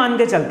शून्य मान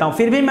के चलता हूं,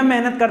 फिर भी मैं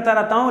मेहनत करता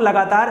रहता हूं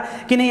लगातार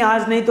कि नहीं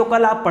आज नहीं तो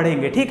कल आप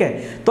पढ़ेंगे, ठीक है।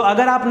 तो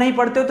अगर आप नहीं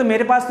पढ़ते हो तो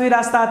मेरे पास तो ये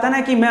रास्ता आता है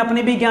ना कि मैं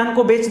अपने भी ज्ञान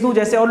को बेच दूं,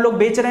 जैसे और लोग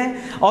बेच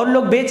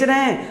रहे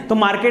हैं तो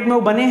मार्केट में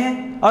वो बने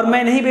हैं और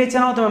मैं नहीं बेच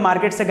रहा हूं तो मैं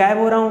मार्केट से गायब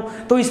हो रहा हूं।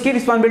 तो इसकी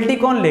रिस्पॉन्सिबिलिटी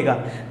कौन लेगा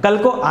कल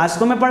को? आज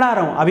तो मैं पढ़ा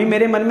रहा हूं, अभी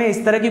मेरे मन में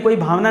इस तरह की कोई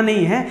भावना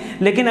नहीं है,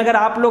 लेकिन अगर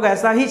आप लोग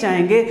ऐसा ही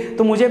चाहेंगे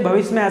तो मुझे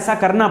भविष्य में ऐसा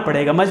करना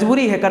पड़ेगा,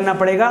 मजबूरी है करना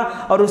पड़ेगा।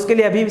 और उसके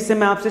लिए अभी से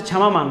मैं आपसे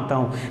क्षमा मांगता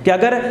हूं कि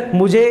अगर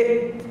मुझे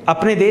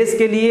अपने देश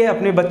के लिए,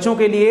 अपने बच्चों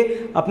के लिए,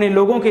 अपने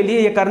लोगों के लिए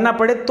ये करना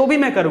पड़े तो भी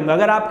मैं करूंगा।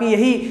 अगर आपकी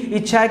यही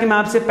इच्छा है कि मैं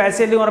आपसे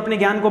पैसे लूं और अपने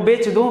ज्ञान को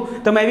बेच दूं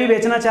तो मैं भी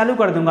बेचना चालू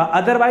कर दूंगा।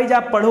 अदरवाइज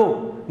आप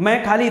पढ़ो,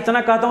 मैं खाली इतना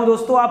कहता हूं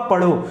दोस्तों, आप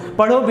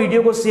पढ़ो,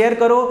 वीडियो को शेयर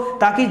करो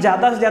ताकि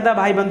ज़्यादा से ज़्यादा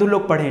भाई बंधु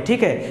लोग पढ़ें,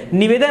 ठीक है।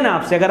 निवेदन है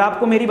आपसे, अगर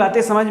आपको मेरी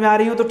बातें समझ में आ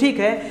रही हो तो ठीक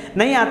है,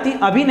 नहीं आती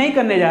अभी नहीं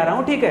करने जा रहा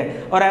हूं, ठीक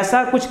है। और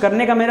ऐसा कुछ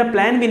करने का मेरा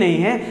प्लान भी नहीं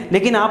है,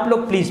 लेकिन आप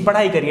लोग प्लीज़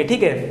पढ़ाई करिए,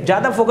 ठीक है,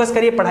 ज़्यादा फोकस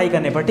करिए पढ़ाई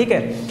करने पर, ठीक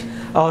है।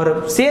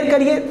 और शेयर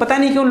करिए, पता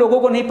नहीं क्यों लोगों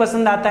को नहीं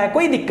पसंद आता है,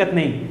 कोई दिक्कत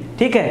नहीं,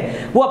 ठीक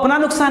है। वो अपना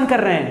नुकसान कर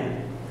रहे हैं,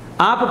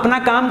 आप अपना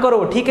काम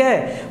करो, ठीक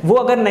है। वो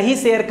अगर नहीं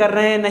शेयर कर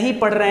रहे हैं, नहीं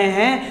पढ़ रहे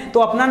हैं तो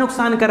अपना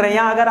नुकसान कर रहे हैं।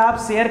 या अगर आप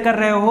शेयर कर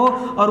रहे हो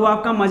और वो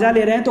आपका मजा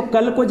ले रहे हैं तो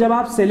कल को जब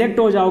आप सेलेक्ट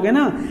हो जाओगे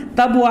ना,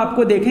 तब वो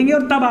आपको देखेंगे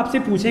और तब आपसे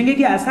पूछेंगे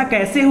कि ऐसा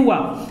कैसे हुआ।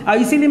 और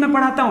इसीलिए मैं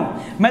पढ़ाता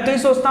हूं। मैं तो ये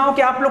सोचता हूं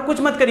कि आप लोग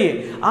कुछ मत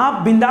करिए,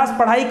 आप बिंदास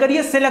पढ़ाई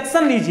करिए,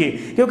 सिलेक्शन लीजिए,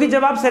 क्योंकि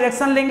जब आप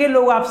सिलेक्शन लेंगे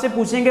लोग आपसे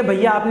पूछेंगे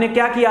भैया आपने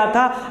क्या किया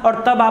था,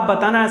 और तब आप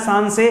बताना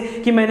आसान से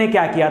कि मैंने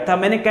क्या किया था,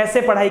 मैंने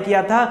कैसे पढ़ाई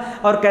किया था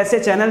और कैसे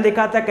चैनल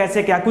देखा था,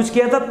 कैसे क्या कुछ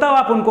किया था, तब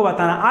आप उनको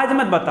बताना। आज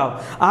मत बताओ,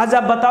 आज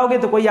आप बताओगे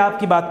तो कोई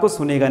आपकी बात को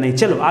सुनेगा नहीं।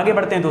 चलो आगे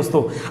बढ़ते हैं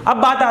दोस्तों। अब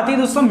बात आती है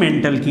दोस्तों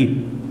मेंटल की,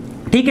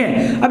 ठीक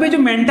है। अभी जो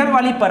मेंटल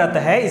वाली परत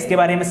है इसके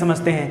बारे में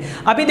समझते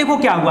हैं। अभी देखो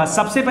क्या हुआ,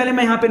 सबसे पहले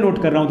मैं यहाँ पे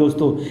नोट कर रहा हूँ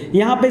दोस्तों,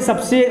 यहाँ पे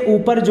सबसे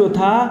ऊपर जो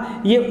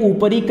था ये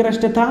ऊपरी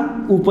क्रस्ट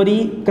था, ऊपरी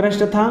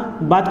क्रस्ट था,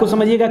 बात को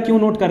समझिएगा क्यों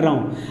नोट कर रहा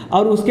हूँ।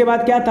 और उसके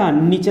बाद क्या था,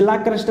 निचला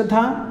क्रस्ट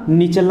था,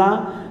 निचला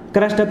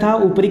क्रस्ट था,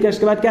 ऊपरी क्रस्ट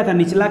के बाद क्या था,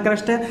 निचला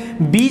क्रस्ट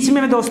है। बीच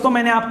में दोस्तों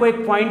मैंने आपको एक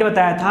पॉइंट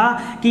बताया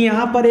था कि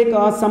यहाँ पर एक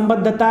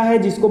असंबद्धता है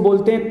जिसको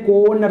बोलते हैं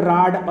कोन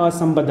राड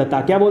असंबद्धता।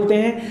 क्या बोलते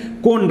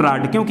हैं, कोन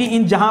राड, क्योंकि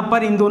इन जहाँ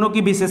पर इन दोनों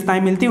की विशेषताएं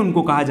मिलती हैं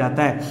उनको कहा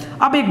जाता है।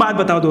 अब एक बात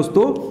बताओ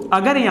दोस्तों,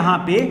 अगर यहाँ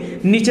पे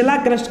निचला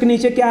क्रस्ट के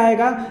नीचे क्या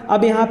आएगा,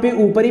 अब यहाँ पे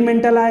ऊपरी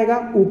मेंटल आएगा,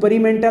 ऊपरी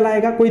मेंटल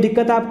आएगा, कोई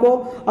दिक्कत आपको,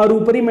 और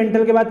ऊपरी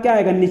मेंटल के बाद क्या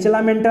आएगा,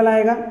 निचला मेंटल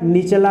आएगा,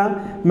 निचला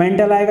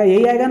मेंटल आएगा,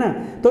 यही आएगा ना।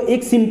 तो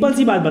एक सिंपल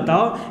सी बात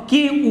बताओ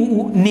कि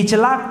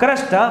निचला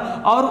क्रस्ट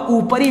और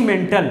ऊपरी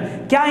मेंटल,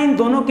 क्या इन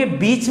दोनों के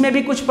बीच में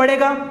भी कुछ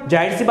पड़ेगा?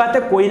 जाहिर सी बात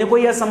है कोई ना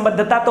कोई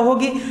असंबद्धता तो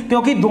होगी,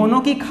 क्योंकि दोनों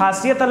की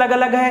खासियत अलग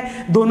अलग है,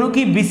 दोनों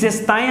की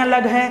विशेषताएं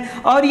अलग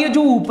हैं। और ये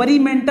जो ऊपरी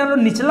मेंटल और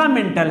निचला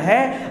मेंटल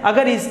है,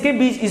 अगर इसके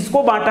बीच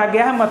इसको बांटा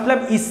गया है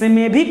मतलब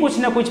इसमें भी कुछ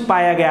ना कुछ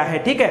पाया गया है,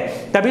 ठीक है,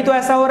 तभी तो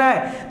ऐसा हो रहा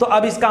है। तो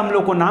अब इसका हम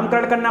लोग को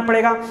नामकरण करना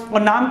पड़ेगा,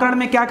 और नामकरण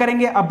में क्या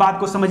करेंगे, अब बात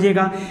को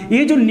समझिएगा।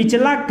 ये जो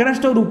निचला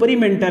क्रस्ट और ऊपरी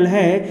मेंटल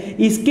है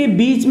इसके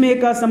बीच में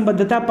एक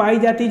असंबद्धता पाई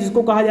जाती है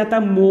जिसको कहा जाता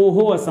है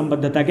मोहो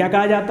असंबद्धता। क्या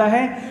कहा जाता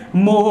है,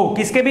 मोहो।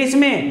 किसके बीच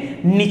में,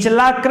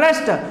 निचला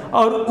क्रस्ट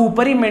और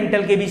ऊपरी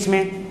मेंटल के बीच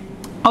में।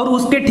 और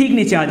उसके ठीक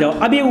नीचे आ जाओ,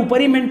 अब ये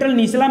ऊपरी मेंटल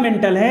निचला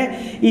मेंटल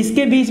है,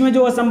 इसके बीच में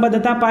जो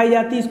असंबद्धता पाई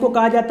जाती है इसको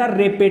कहा जाता है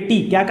रेपेटी।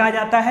 क्या कहा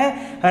जाता है,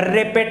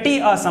 रेपेटी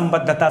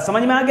असंबद्धता।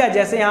 समझ में आ गया,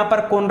 जैसे यहां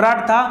पर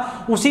कोनराड था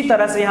उसी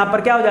तरह से यहां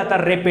पर क्या हो जाता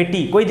है,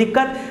 रेपेटी। कोई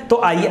दिक्कत?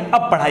 तो आइए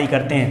अब पढ़ाई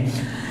करते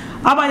हैं।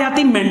 अब आ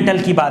जाती मेंटल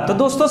की बात। तो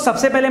दोस्तों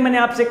सबसे पहले मैंने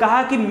आपसे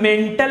कहा कि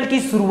मेंटल की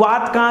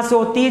शुरुआत कहां से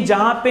होती है,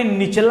 जहां पे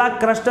निचला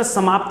क्रस्ट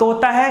समाप्त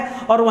होता है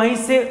और वहीं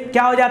से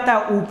क्या हो जाता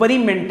है, ऊपरी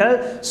मेंटल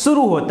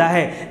शुरू होता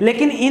है।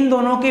 लेकिन इन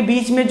दोनों के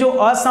बीच में जो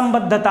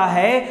असंबद्धता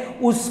है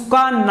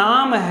उसका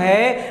नाम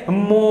है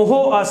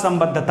मोहो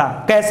असंबद्धता।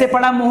 कैसे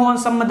पढ़ा मोहो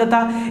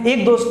असंबद्धता?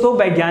 एक दोस्तों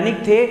वैज्ञानिक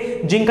थे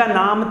जिनका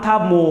नाम था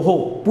मोहो।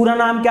 पूरा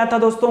नाम क्या था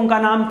दोस्तों? उनका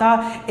नाम था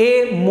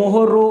ए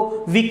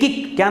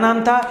मोहोरोविकिक। क्या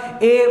नाम था?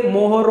 ए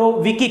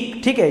मोहोरोविकिक।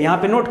 ठीक है, यहां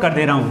पे नोट कर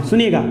दे रहा हूं,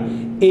 सुनिएगा।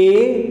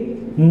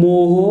 ए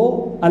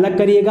मोहो अलग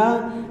करिएगा,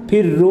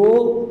 फिर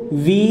रो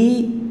वी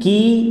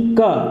की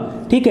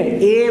क, ठीक है,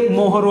 ए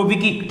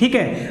मोहोरोविकिक। ठीक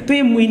है, तो ये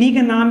इन्हीं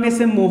के नाम में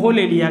से मोहो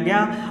ले लिया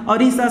गया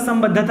और इस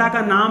असंबद्धता का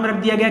नाम रख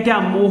दिया गया क्या,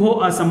 मोहो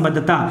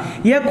असंबद्धता।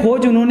 यह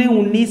खोज उन्होंने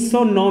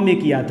 1909 में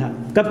किया था।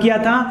 कब किया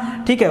था?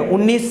 ठीक है,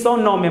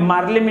 1909 में।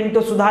 मार्ले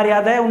मिंटो सुधार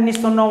याद है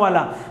 1909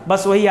 वाला,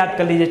 बस वही याद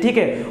कर लीजिए। ठीक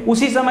है,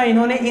 उसी समय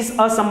इन्होंने इस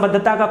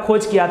असंबद्धता का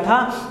खोज किया था।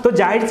 तो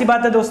जाहिर सी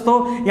बात है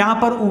दोस्तों, यहां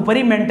पर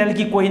ऊपरी मेंटल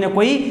की कोई ना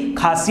कोई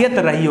खासियत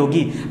रही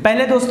होगी।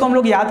 पहले दोस्तों हम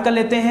लोग याद कर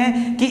लेते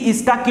हैं कि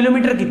इसका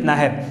किलोमीटर कितना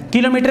है।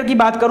 किलोमीटर की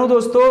बात करूं दोस्तों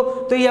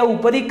तो यह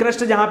ऊपरी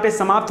क्रस्ट जहां पे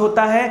समाप्त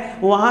होता है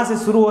वहां से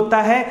शुरू होता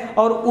है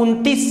और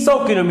 2900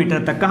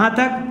 किलोमीटर तक, कहां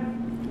तक,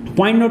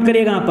 पॉइंट नोट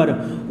करिएगा यहां पर,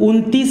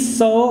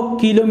 2900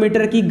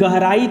 किलोमीटर की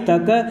गहराई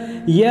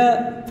तक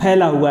यह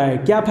फैला हुआ है।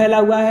 क्या फैला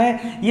हुआ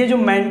है? ये जो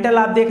मेंटल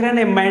आप देख रहे हैं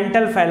ना,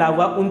 मेंटल फैला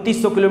हुआ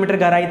 2900 किलोमीटर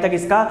गहराई तक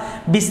इसका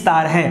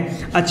विस्तार है।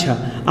 अच्छा,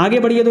 आगे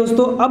बढ़िए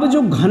दोस्तों। अब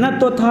जो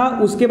घनत्व था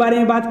उसके बारे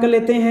में बात कर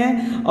लेते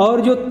हैं,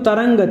 और जो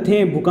तरंग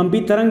थे, भूकंपी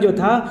तरंग जो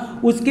था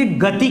उसकी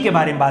गति के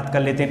बारे में बात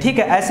कर लेते हैं। ठीक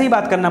है, ऐसे ही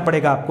बात करना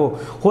पड़ेगा आपको।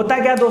 होता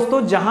क्या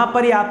दोस्तों, जहां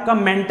पर ये आपका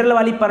मेंटल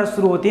वाली परत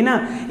शुरू होती है ना,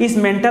 इस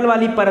मेंटल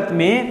वाली परत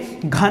में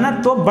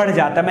घनत्व बढ़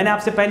जाता है। मैंने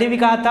आपसे पहले भी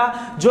कहा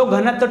था, जो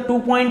घनत्व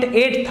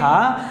 2.8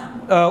 था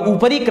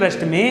ऊपरी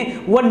क्रस्ट में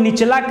वो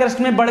निचला क्रस्ट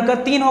में बढ़कर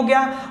 3 हो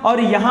गया, और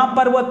यहां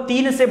पर वो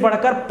 3 से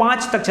बढ़कर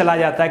 5 तक चला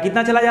जाता है।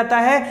 कितना चला जाता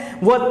है?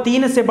 वो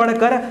 3 से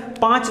बढ़कर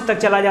 5 तक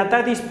चला जाता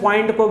है। तो इस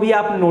पॉइंट को भी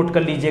आप नोट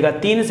कर लीजिएगा,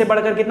 3 से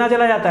बढ़कर कितना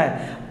चला जाता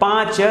है?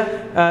 5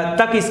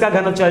 तक इसका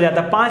घनत्व चला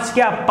जाता है। 5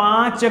 क्या?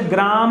 5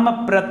 ग्राम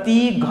प्रति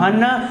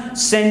घन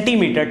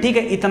सेंटीमीटर, ठीक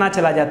है, इतना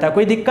चला जाता है।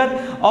 कोई दिक्कत?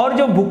 और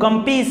जो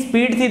भूकंपी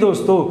स्पीड थी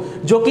दोस्तों,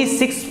 जो कि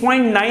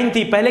 6.9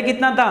 थी, पहले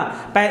कितना था?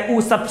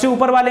 सबसे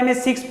ऊपर वाले में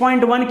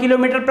 6.1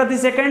 किलोमीटर प्रति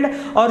सेकंड,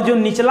 और जो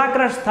निचला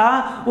क्रस्ट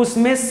था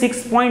उसमें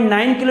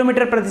 6.9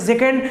 किलोमीटर प्रति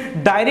सेकंड।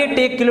 डायरेक्ट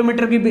 1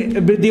 किलोमीटर की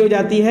वृद्धि हो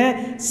जाती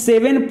है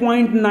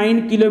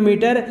 7.9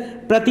 किलोमीटर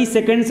प्रति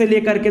सेकंड से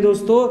लेकर के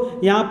दोस्तों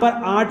यहां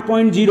पर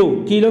 8.0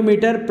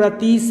 किलोमीटर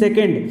प्रति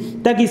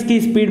सेकंड तक इसकी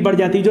स्पीड बढ़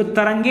जाती है। जो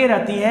तरंगे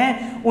रहती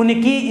हैं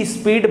उनकी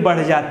स्पीड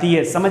बढ़ जाती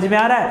है। समझ में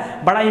आ रहा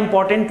है? बड़ा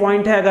इंपॉर्टेंट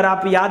पॉइंट है, अगर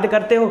आप याद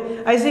करते हो।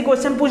 ऐसे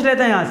क्वेश्चन पूछ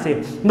लेते हैं यहां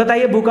से,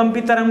 बताइए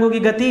भूकंपी तरंगों की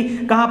गति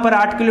कहां पर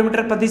 8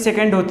 किलोमीटर प्रति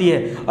सेकंड होती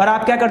है, और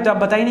आप क्या करते हो?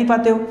 आप बता ही नहीं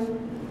पाते हो,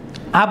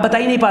 आप बता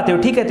ही नहीं पाते हो,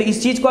 ठीक है। तो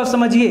इस चीज को आप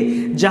समझिए,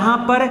 जहां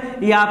पर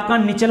ये आपका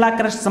निचला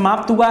क्रस्ट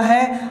समाप्त हुआ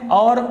है,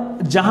 और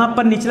जहां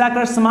पर निचला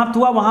क्रस्ट समाप्त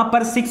हुआ वहां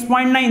पर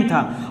 6.9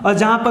 था, और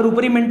जहां पर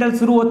ऊपरी मेंटल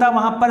शुरू होता है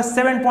वहां पर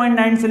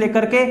 7.9 से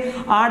लेकर के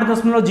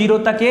 8.0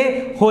 तक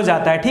ये हो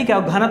जाता है, ठीक है।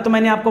 और घनत्व तो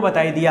मैंने आपको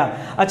बता ही दिया।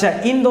 अच्छा,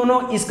 इन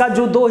दोनों, इसका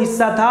जो 2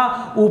 हिस्सा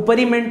था,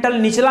 ऊपरी मेंटल,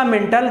 निचला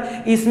मेंटल,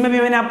 इसमें भी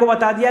मैंने आपको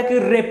बता दिया कि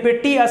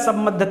रेपेटी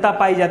असंबद्धता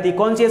पाई जाती है।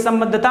 कौन सी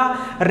असंबद्धता?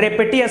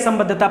 रेपेटी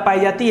असंबद्धता पाई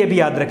जाती है, ये भी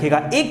याद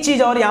रखेगा। एक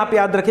चीज और यहां पे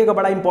याद रखिएगा,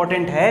 बड़ा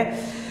इंपॉर्टेंट है,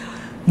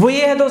 वो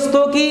ये है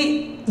दोस्तों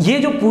कि ये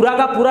जो पूरा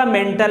का पूरा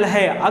मेंटल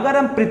है, अगर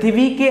हम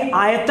पृथ्वी के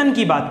आयतन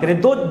की बात करें,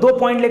 दो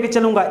पॉइंट लेके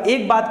चलूंगा।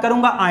 एक बात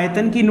करूंगा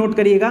आयतन की, नोट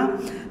करिएगा,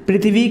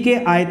 पृथ्वी के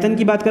आयतन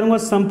की बात करूंगा,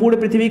 संपूर्ण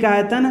पृथ्वी का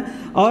आयतन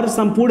और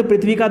संपूर्ण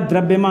पृथ्वी का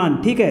द्रव्यमान,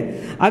 ठीक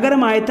है। अगर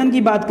हम आयतन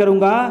की बात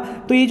करूंगा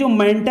तो ये जो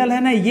मेंटल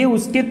है ना, ये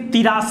उसके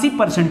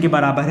 83% के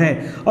बराबर है,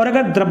 और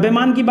अगर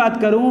द्रव्यमान की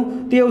बात करूं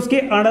तो ये उसके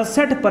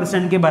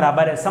 68% के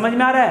बराबर है। समझ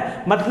में आ रहा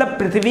है? मतलब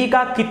पृथ्वी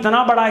का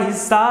कितना बड़ा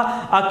हिस्सा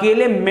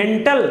अकेले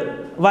मेंटल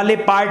वाले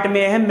पार्ट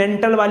में है,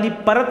 मेंटल वाली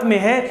परत में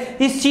है।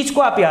 इस चीज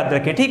को आप याद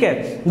रखें, ठीक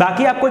है।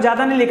 बाकी आपको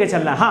ज्यादा नहीं लेके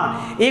चलना।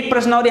 हाँ, एक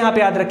प्रश्न और यहां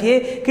पे याद रखिए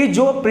कि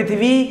जो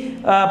पृथ्वी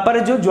पर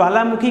जो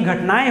ज्वालामुखी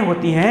घटनाएं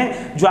होती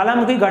हैं,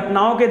 ज्वालामुखी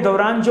घटनाओं के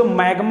दौरान जो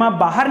मैग्मा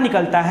बाहर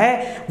निकलता है,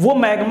 वो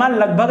मैग्मा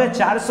लगभग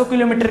 400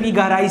 किलोमीटर की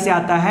गहराई से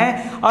आता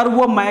है, और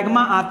वो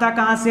मैग्मा आता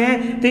कहां से है?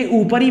 तो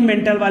ऊपरी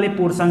मेंटल वाले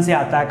पोर्शन से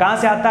आता है। कहां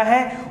से आता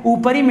है?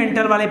 ऊपरी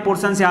मेंटल वाले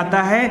पोर्शन से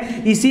आता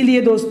है।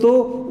 इसीलिए दोस्तों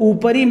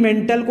ऊपरी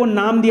मेंटल को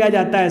नाम दिया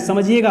जाता है,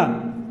 समझिएगा,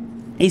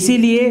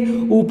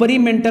 इसीलिए ऊपरी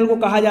मेंटल को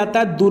कहा जाता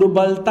है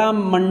दुर्बलता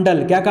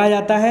मंडल। क्या कहा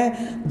जाता है?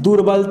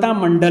 दुर्बलता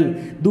मंडल।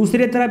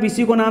 दूसरी तरफ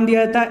इसी को नाम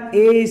दिया जाता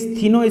है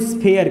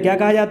एस्थीनोस्फीयर। क्या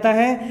कहा जाता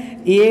है?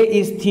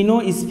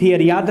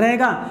 एस्थीनोस्फीयर। याद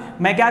रहेगा?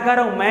 मैं क्या कर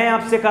रहा हूं? मैं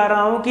आपसे कह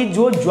रहा हूं कि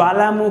जो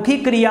ज्वालामुखी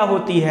क्रिया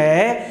होती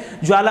है,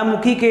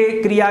 ज्वालामुखी के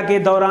क्रिया के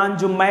दौरान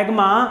जो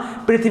मैग्मा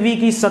पृथ्वी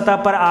की सतह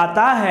पर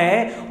आता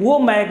है, वो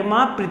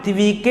मैग्मा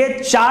पृथ्वी के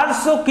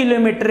 400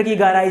 किलोमीटर की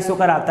गहराई से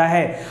होकर आता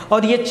है।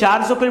 और ये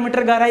 400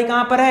 किलोमीटर गहराई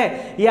कहां पर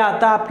है? ये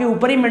आता है आपके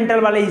ऊपरी मेंटल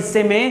वाले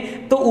हिस्से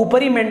में। तो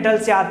ऊपरी मेंटल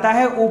से आता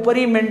है,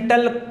 ऊपरी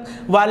मेंटल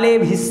वाले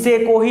हिस्से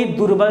को ही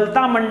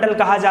दुर्बलता मंडल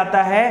कहा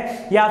जाता है,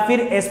 या फिर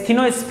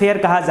एस्थीनोस्फीयर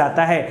कहा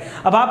जाता है।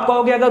 अब आप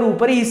कहोगे अगर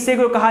ऊपरी हिस्से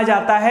को कहा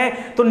जाता है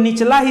तो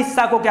निचला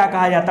हिस्सा को क्या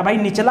कहा जाता है? भाई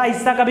निचला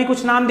हिस्सा का भी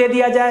कुछ नाम दे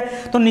दिया जाए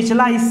तो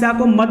निचला हिस्सा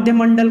को मध्य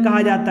मंडल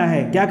कहा जाता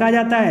है। क्या कहा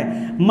जाता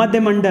है? मध्य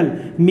मंडल।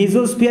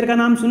 मीजोस्फीयर का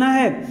नाम सुना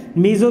है?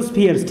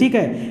 मीजोस्फीयर, ठीक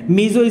है,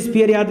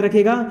 मीजोस्फीयर याद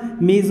रखेगा,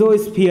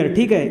 मीजोस्फीयर,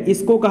 ठीक है,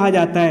 इसको कहा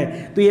जाता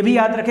है। तो ये भी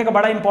याद रखेगा,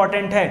 बड़ा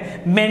इंपॉर्टेंट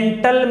है।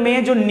 मेंटल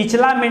में जो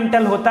निचला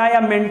मेंटल होता है,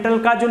 या मेंटल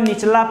का जो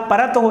निचला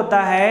परत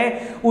होता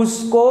है,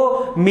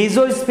 उसको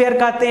मीजोस्फीयर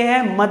कहते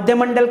हैं, मध्य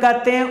मंडल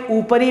कहते हैं,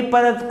 ऊपरी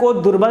परत को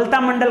दुर्बलता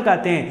मंडल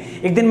कहते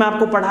हैं। एक दिन मैं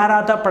आपको पढ़ा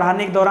रहा था,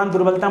 पढ़ाने के दौरान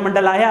दुर्बलता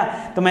मंडल आया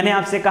तो मैंने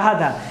आपसे कहा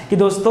था कि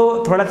दोस्तों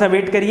थोड़ा सा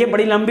वेट करिए,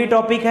 बड़ी लंबी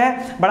टॉपिक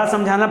है, बड़ा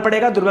समझाना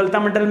पड़ेगा। दुर्बलता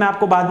मंडल मैं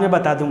आपको बाद में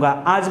बता दूंगा,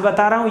 आज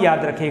बता रहा हूं,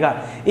 याद रखिएगा।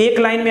 एक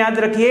लाइन में याद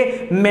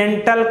रखिए,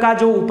 मेंटल का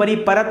जो ऊपरी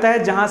परत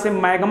है जहां से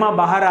मैग्मा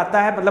बाहर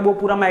आता है, मतलब वो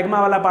पूरा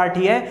मैग्मा वाला पार्ट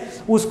ही है,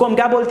 उसको हम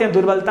क्या बोलते हैं?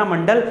 दुर्बलता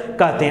मंडल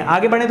कहते हैं।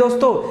 आगे बढ़े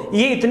दोस्तों,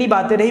 ये इतनी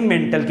बातें रही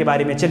मेंटल के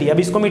बारे में। चलिए अब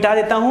इसको मिटा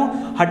देता हूं,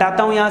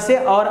 हटाता हूं यहां से,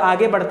 और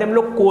आगे बढ़ते हैं हम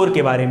लोग कोर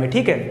के बारे में,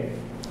 ठीक है।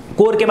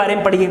 कोर के बारे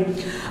में पढ़िए।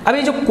 अब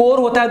ये जो कोर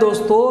होता है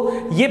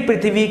दोस्तों, ये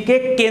पृथ्वी के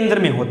केंद्र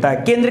में होता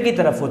है, केंद्र की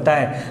तरफ होता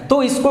है,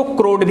 तो इसको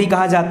क्रोड भी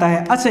कहा जाता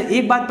है। अच्छा,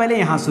 एक बात पहले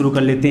यहां शुरू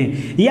कर लेते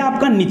हैं। ये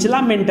आपका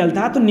निचला मेंटल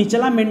था, तो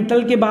निचला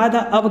मेंटल के बाद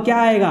अब क्या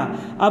आएगा?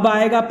 अब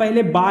आएगा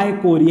पहले बाह्य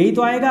कोर, यही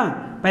तो आएगा,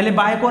 पहले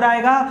बाह्य कोर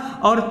आएगा,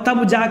 और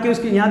तब जाके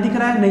उसके, यहां दिख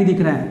रहा है? नहीं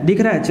दिख रहा है?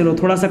 दिख रहा है, चलो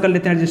थोड़ा सा कर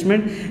लेते हैं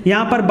एडजस्टमेंट।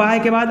 यहां पर बाह्य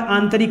के बाद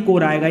आंतरिक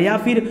कोर आएगा, या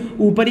फिर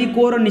ऊपरी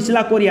कोर और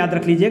निचला कोर याद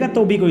रख लीजिएगा,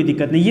 तो भी कोई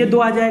दिक्कत नहीं, ये दो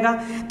आ जाएगा।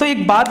 तो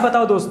एक बात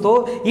बताओ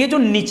दोस्तों, ये जो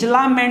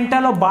निचला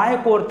मेंटल और बाह्य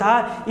कोर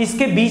था,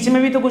 इसके बीच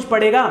में भी तो कुछ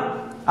पड़ेगा।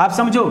 आप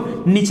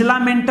समझो, निचला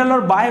मेंटल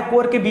और बाह्य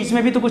कोर के बीच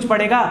में भी तो कुछ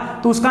पड़ेगा,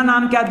 तो उसका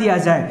नाम क्या दिया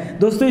जाए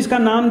दोस्तों? इसका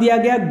नाम दिया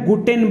गया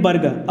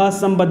गुटेनबर्ग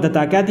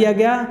असंबद्धता। क्या दिया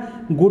गया?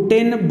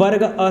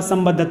 गुटेनबर्ग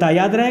असंबद्धता,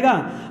 याद रहेगा।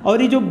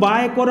 और ये जो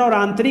बाह्य कोर और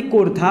आंतरिक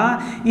कोर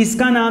था,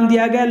 इसका नाम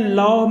दिया गया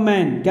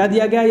लॉहमैन। क्या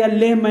दिया गया? या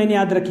लेहमैन,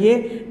 याद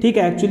रखिए, ठीक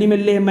है, एक्चुअली में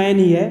लेहमैन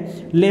ही है,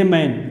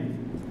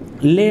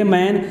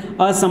 लेमैन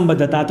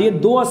असंबद्धता। तो ये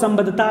दो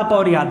असंबद्धता आप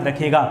और याद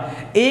रखेगा,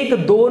 एक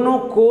दोनों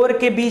कोर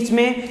के बीच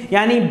में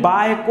यानी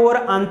बाह्य कोर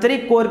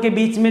आंतरिक कोर के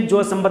बीच में जो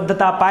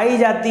असंबद्धता पाई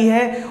जाती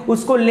है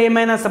उसको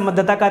लेमैन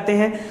असंबद्धता कहते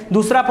हैं।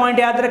 दूसरा पॉइंट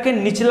याद रखें,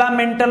 निचला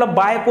मेंटल और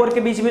बाह्य कोर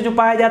के बीच में जो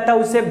पाया जाता है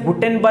उसे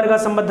गुटेनबर्ग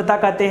असंबद्धता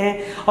कहते हैं।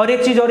 और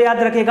एक चीज और याद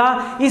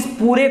रखेगा, इस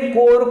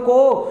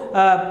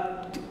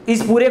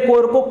पूरे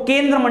कोर को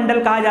केंद्र मंडल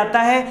कहा जाता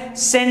है,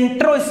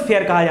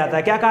 सेंट्रोस्फीयर कहा जाता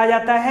है। क्या कहा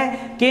जाता है?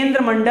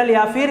 केंद्र मंडल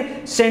या फिर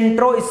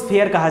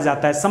सेंट्रोस्फीयर कहा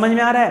जाता है। समझ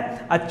में आ रहा है?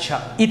 अच्छा,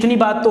 इतनी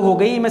बात तो हो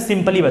गई, मैं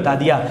सिंपली बता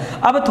दिया।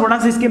 अब थोड़ा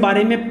सा इसके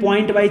बारे में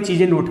पॉइंट वाइज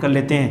चीजें नोट कर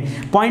लेते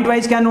हैं। पॉइंट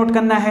वाइज क्या नोट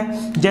करना है?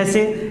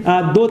 जैसे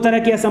दो तरह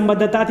की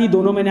असंबद्धता थी,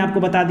 दोनों मैंने आपको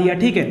बता दिया,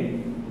 ठीक है,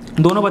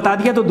 दोनों बता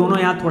दिया, तो दोनों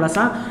यहाँ थोड़ा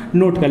सा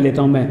नोट कर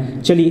लेता हूं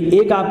मैं। चलिए,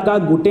 एक आपका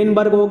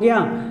गुटेनबर्ग हो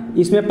गया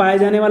इसमें पाए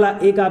जाने वाला,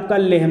 एक आपका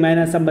लेहमैन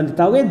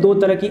असंबद्धता हो गई। दो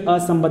तरह की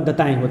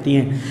असंबद्धताएं होती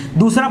हैं।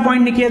 दूसरा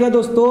पॉइंट लिखिएगा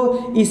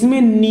दोस्तों,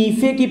 इसमें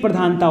नीफे की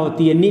प्रधानता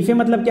होती है। नीफे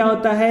मतलब क्या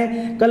होता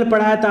है? कल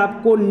पढ़ाया था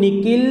आपको,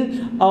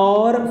 निकिल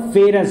और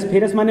फेरस।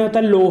 फेरस माने होता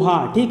है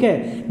लोहा, ठीक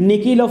है,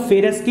 निकिल और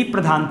फेरस की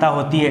प्रधानता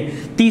होती है।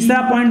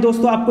 तीसरा पॉइंट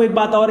दोस्तों, आपको एक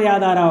बात और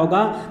याद आ रहा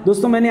होगा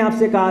दोस्तों, मैंने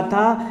आपसे कहा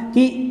था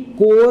कि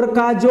कोर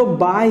का जो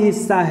बाह्य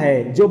हिस्सा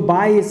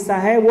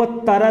है वो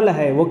तरल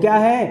है। वो क्या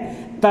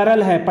है?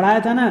 तरल है। पढ़ाया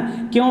था ना,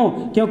 क्यों?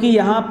 क्योंकि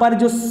यहाँ पर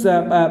जो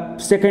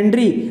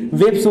सेकेंडरी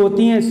वेव्स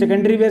होती हैं,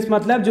 सेकेंडरी वेव्स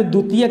मतलब जो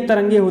द्वितीयक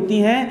तरंगे होती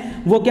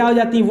हैं, वो क्या हो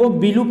जाती हैं? वो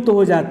विलुप्त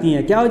हो जाती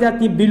हैं। क्या हो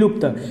जाती है?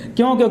 विलुप्त।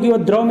 क्यों? क्योंकि वो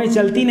द्रव में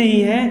चलती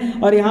नहीं है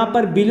और यहाँ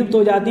पर विलुप्त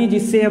हो जाती है,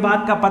 जिससे यह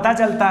बात का पता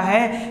चलता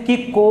है कि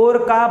कोर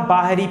का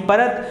बाहरी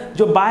परत,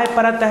 जो बाह्य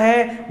परत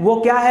है, वो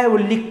क्या है? वो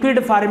लिक्विड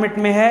फॉर्मेट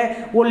में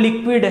है, वो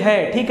लिक्विड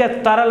है, ठीक है,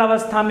 तरल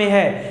अवस्था में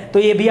है। तो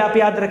ये भी आप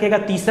याद रखेगा,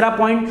 तीसरा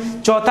पॉइंट।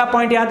 चौथा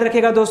पॉइंट याद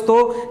रखेगा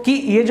दोस्तों कि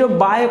ये जो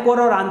बाह्य कोर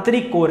और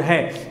आंतरिक कोर है,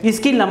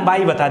 इसकी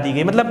लंबाई बता दी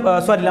गई,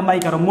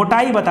 मतलब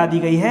मोटाई बता दी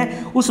गई है।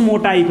 उस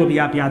मोटाई को भी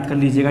आप याद कर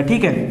लीजिएगा,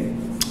 ठीक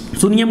है।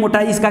 सुनिए,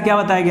 मोटाई इसका क्या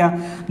बताया गया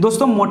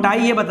दोस्तों? मोटाई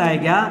ये बताया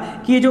गया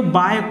कि ये जो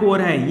बाह्य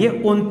कोर है ये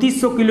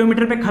 2900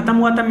 किलोमीटर पे खत्म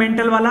हुआ था,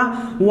 मेंटल वाला,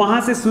 वहां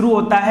से शुरू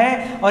होता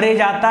है और ये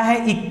जाता है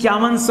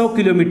 5100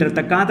 किलोमीटर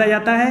तक। कहां तक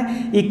जाता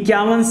है?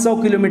 5100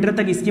 किलोमीटर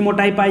तक इसकी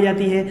मोटाई पाई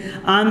जाती है।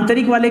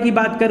 आंतरिक वाले की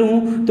बात करूं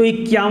तो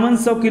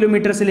 5100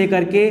 किलोमीटर से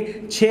लेकर के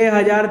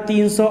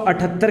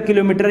 6378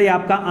 किलोमीटर ये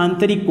आपका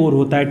आंतरिक कोर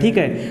होता है, ठीक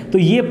है। तो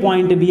ये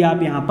पॉइंट भी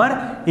आप यहां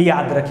पर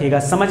याद रखिएगा।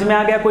 समझ में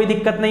आ गया? कोई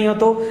दिक्कत नहीं हो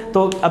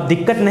तो अब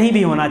दिक्कत नहीं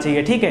भी होना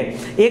चाहिए, ठीक है।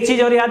 एक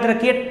चीज और याद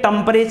रखिए,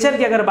 टेम्परेचर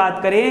की अगर बात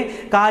करें,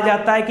 कहा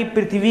जाता है कि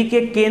पृथ्वी के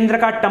केंद्र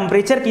का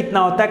टेम्परेचर कितना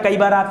होता है, कई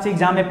बार आपसे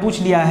एग्जाम में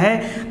पूछ लिया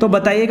है, तो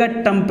बताइएगा।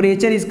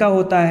 टेम्परेचर इसका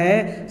होता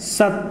है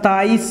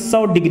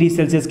 2700 डिग्री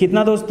सेल्सियस।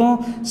 कितना दोस्तों?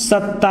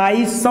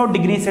 2700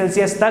 डिग्री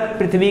सेल्सियस तक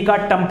पृथ्वी का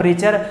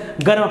टेम्परेचर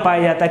गर्म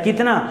पाया जाता है।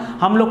 कितना?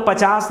 हम लोग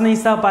 50 नहीं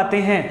सह पाते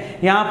हैं,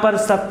 यहाँ पर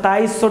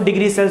 2700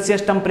 डिग्री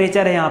सेल्सियस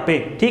टेम्परेचर है यहाँ पे,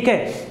 ठीक है।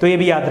 तो ये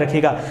भी याद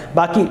रखिएगा।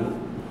 बाकी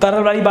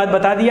तरल वाली बात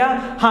बता दिया।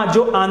 हाँ,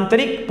 जो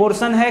आंतरिक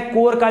पोर्शन है,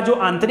 कोर का जो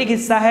आंतरिक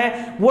हिस्सा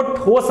है, वो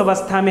ठोस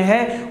अवस्था में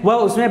है, वह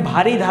उसमें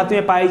भारी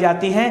धातुएं पाई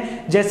जाती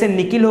हैं, जैसे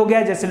निकिल हो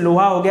गया, जैसे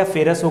लोहा हो गया,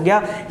 फेरस हो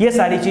गया, ये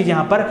सारी चीज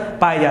यहाँ पर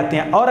पाई जाती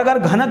हैं। और अगर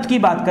घनत्व की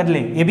बात कर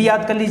लें, ये भी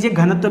याद कर लीजिए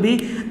घनत्व भी,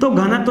 तो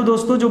घनत्व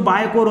दोस्तों जो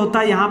बाह्य कोर होता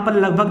है यहाँ पर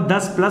लगभग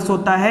 10+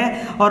 होता है,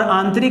 और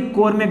आंतरिक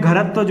कोर में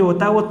घनत्व जो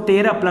होता है वो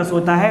 13+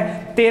 होता है,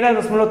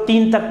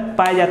 13.3 तक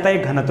पाया जाता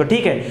है घनत्व,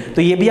 ठीक है।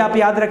 तो ये भी आप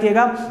याद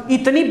रखिएगा।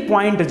 इतनी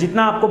पॉइंट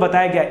जितना आपको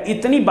बताया गया,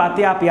 इतनी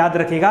बातें आप याद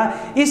रखेगा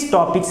इस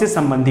टॉपिक से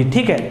संबंधित,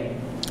 ठीक है।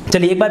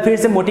 चलिए एक बार फिर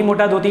से मोटी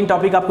मोटा 2-3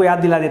 टॉपिक आपको याद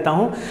दिला देता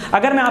हूं।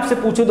 अगर मैं आपसे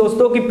पूछूं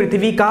दोस्तों कि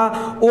पृथ्वी का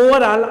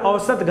ओवरऑल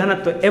औसत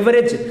घनत्व,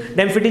 एवरेज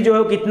डेंसिटी जो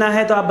है कितना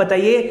है, तो आप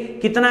बताइए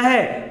कितना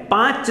है?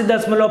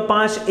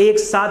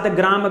 5.517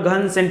 ग्राम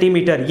घन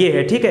सेंटीमीटर, ये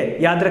है, ठीक है,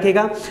 याद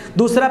रखेगा।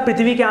 दूसरा,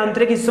 पृथ्वी के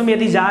आंतरिक हिस्सों में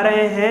यदि जा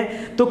रहे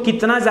हैं तो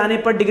कितना जाने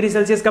पर डिग्री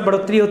सेल्सियस का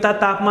बढ़ोतरी होता है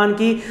तापमान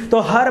की, तो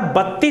हर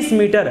 32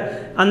 मीटर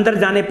अंदर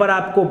जाने पर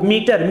आपको,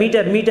 मीटर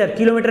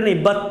किलोमीटर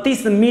नहीं,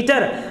 32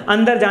 मीटर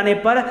अंदर जाने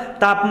पर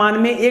तापमान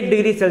में 1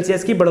 डिग्री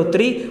सेल्सियस की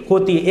बढ़ोतरी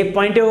होती है। एक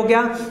पॉइंट हो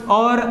गया।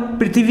 और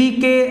पृथ्वी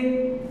के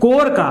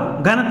कोर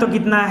का घनत्व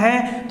कितना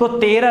है, तो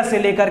 13 से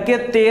लेकर के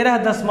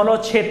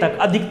 13.6 तक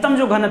अधिकतम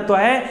जो घनत्व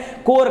है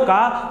कोर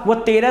का, वो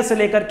 13 से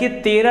लेकर के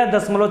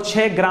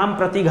 13.6 ग्राम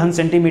प्रति घन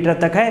सेंटीमीटर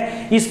तक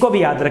है। इसको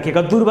भी याद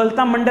रखिएगा।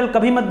 दुर्बलता मंडल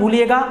कभी मत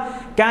भूलिएगा,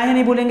 क्या है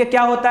नहीं भूलेंगे,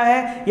 क्या होता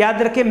है,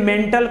 याद रखें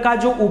मेंटल का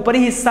जो ऊपरी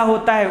हिस्सा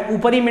होता है,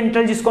 ऊपरी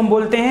मेंटल जिसको हम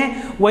बोलते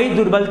हैं, वही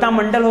दुर्बलता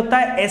मंडल होता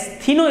है,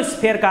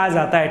 एस्थेनोस्फीयर कहा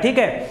जाता है, ठीक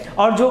है।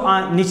 और जो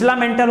निचला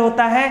मेंटल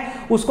होता है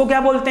उसको क्या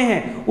बोलते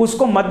हैं,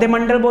 उसको मध्य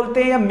मंडल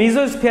बोलते हैं या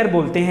मेसोस्फीयर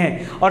बोलते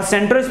हैं, और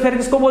सेंट्रोस्फीयर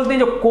किसको बोलते हैं,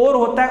 जो कोर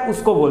होता है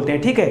उसको बोलते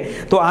हैं, ठीक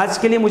है। तो आज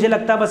के लिए मुझे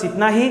लगता है बस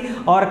इतना ही,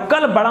 और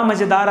कल बड़ा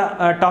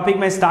मजेदार टॉपिक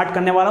मैं स्टार्ट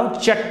करने वाला हूं,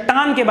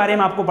 चट्टान के बारे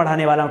में आपको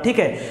पढ़ाने वाला हूं, ठीक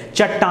है।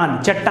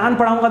 चट्टान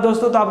पढ़ाऊंगा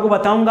दोस्तों, तो आपको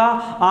बताऊंगा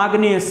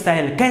आग्नेय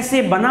सेल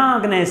कैसे बना,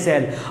 आग्नेय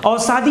सेल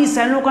अवसादी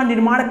सेलों का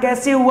निर्माण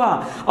कैसे हुआ,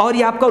 और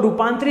ये आपका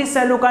रूपांतरित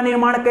सेलों का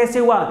निर्माण कैसे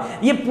हुआ,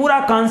 ये पूरा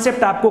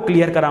कॉन्सेप्ट आपको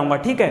क्लियर कराऊंगा,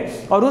 ठीक है।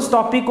 और उस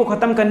टॉपिक को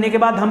खत्म करने के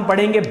बाद हम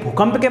पढ़ेंगे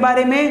भूकंप के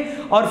बारे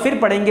में, और फिर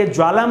पढ़ेंगे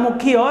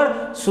ज्वालामुखी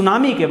और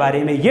सुनामी के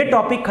बारे में। ये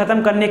टॉपिक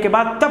खत्म करने के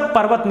बाद तब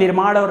पर्वत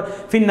निर्माण और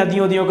फिर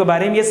नदियों के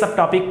बारे में ये सब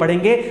टॉपिक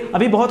पढ़ेंगे।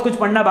 अभी बहुत कुछ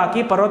पढ़ना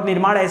बाकी, पर्वत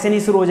निर्माण ऐसे नहीं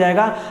शुरू हो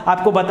जाएगा,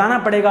 आपको बताना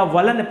पड़ेगा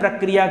वलन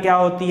प्रक्रिया क्या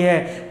होती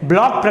है,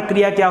 ब्लॉक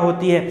प्रक्रिया क्या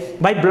होती है।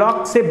 भाई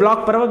ब्लॉक से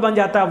ब्लॉक पर्वत बन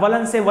जाता है,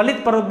 वलन से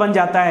वलित पर्वत बन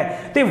जाता है,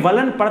 तो ये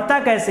वलन पड़ता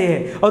कैसे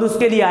है, और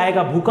उसके लिए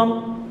आएगा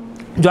भूकंप,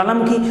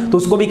 ज्वालामुखी, तो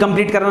उसको भी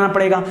कंप्लीट कराना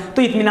पड़ेगा।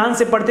 तो इत्मीनान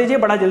से पढ़ते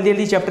जाइए, बड़ा जल्दी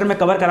जल्दी चैप्टर में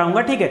कवर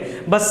कराऊंगा, ठीक है।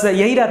 बस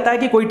यही रहता है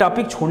कि कोई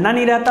टॉपिक छोड़ना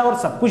नहीं रहता और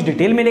सब कुछ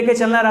डिटेल में लेके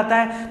चलना रहता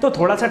है, तो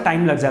थोड़ा सा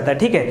टाइम लग जाता है,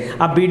 ठीक है।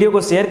 आप वीडियो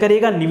को शेयर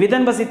करिएगा,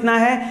 निवेदन बस इतना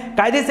है,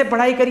 कायदे से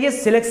पढ़ाई करिए,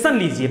 सिलेक्शन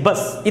लीजिए,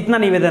 बस इतना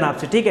निवेदन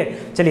आपसे, ठीक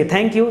है। चलिए,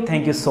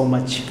 थैंक यू सो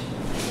मच।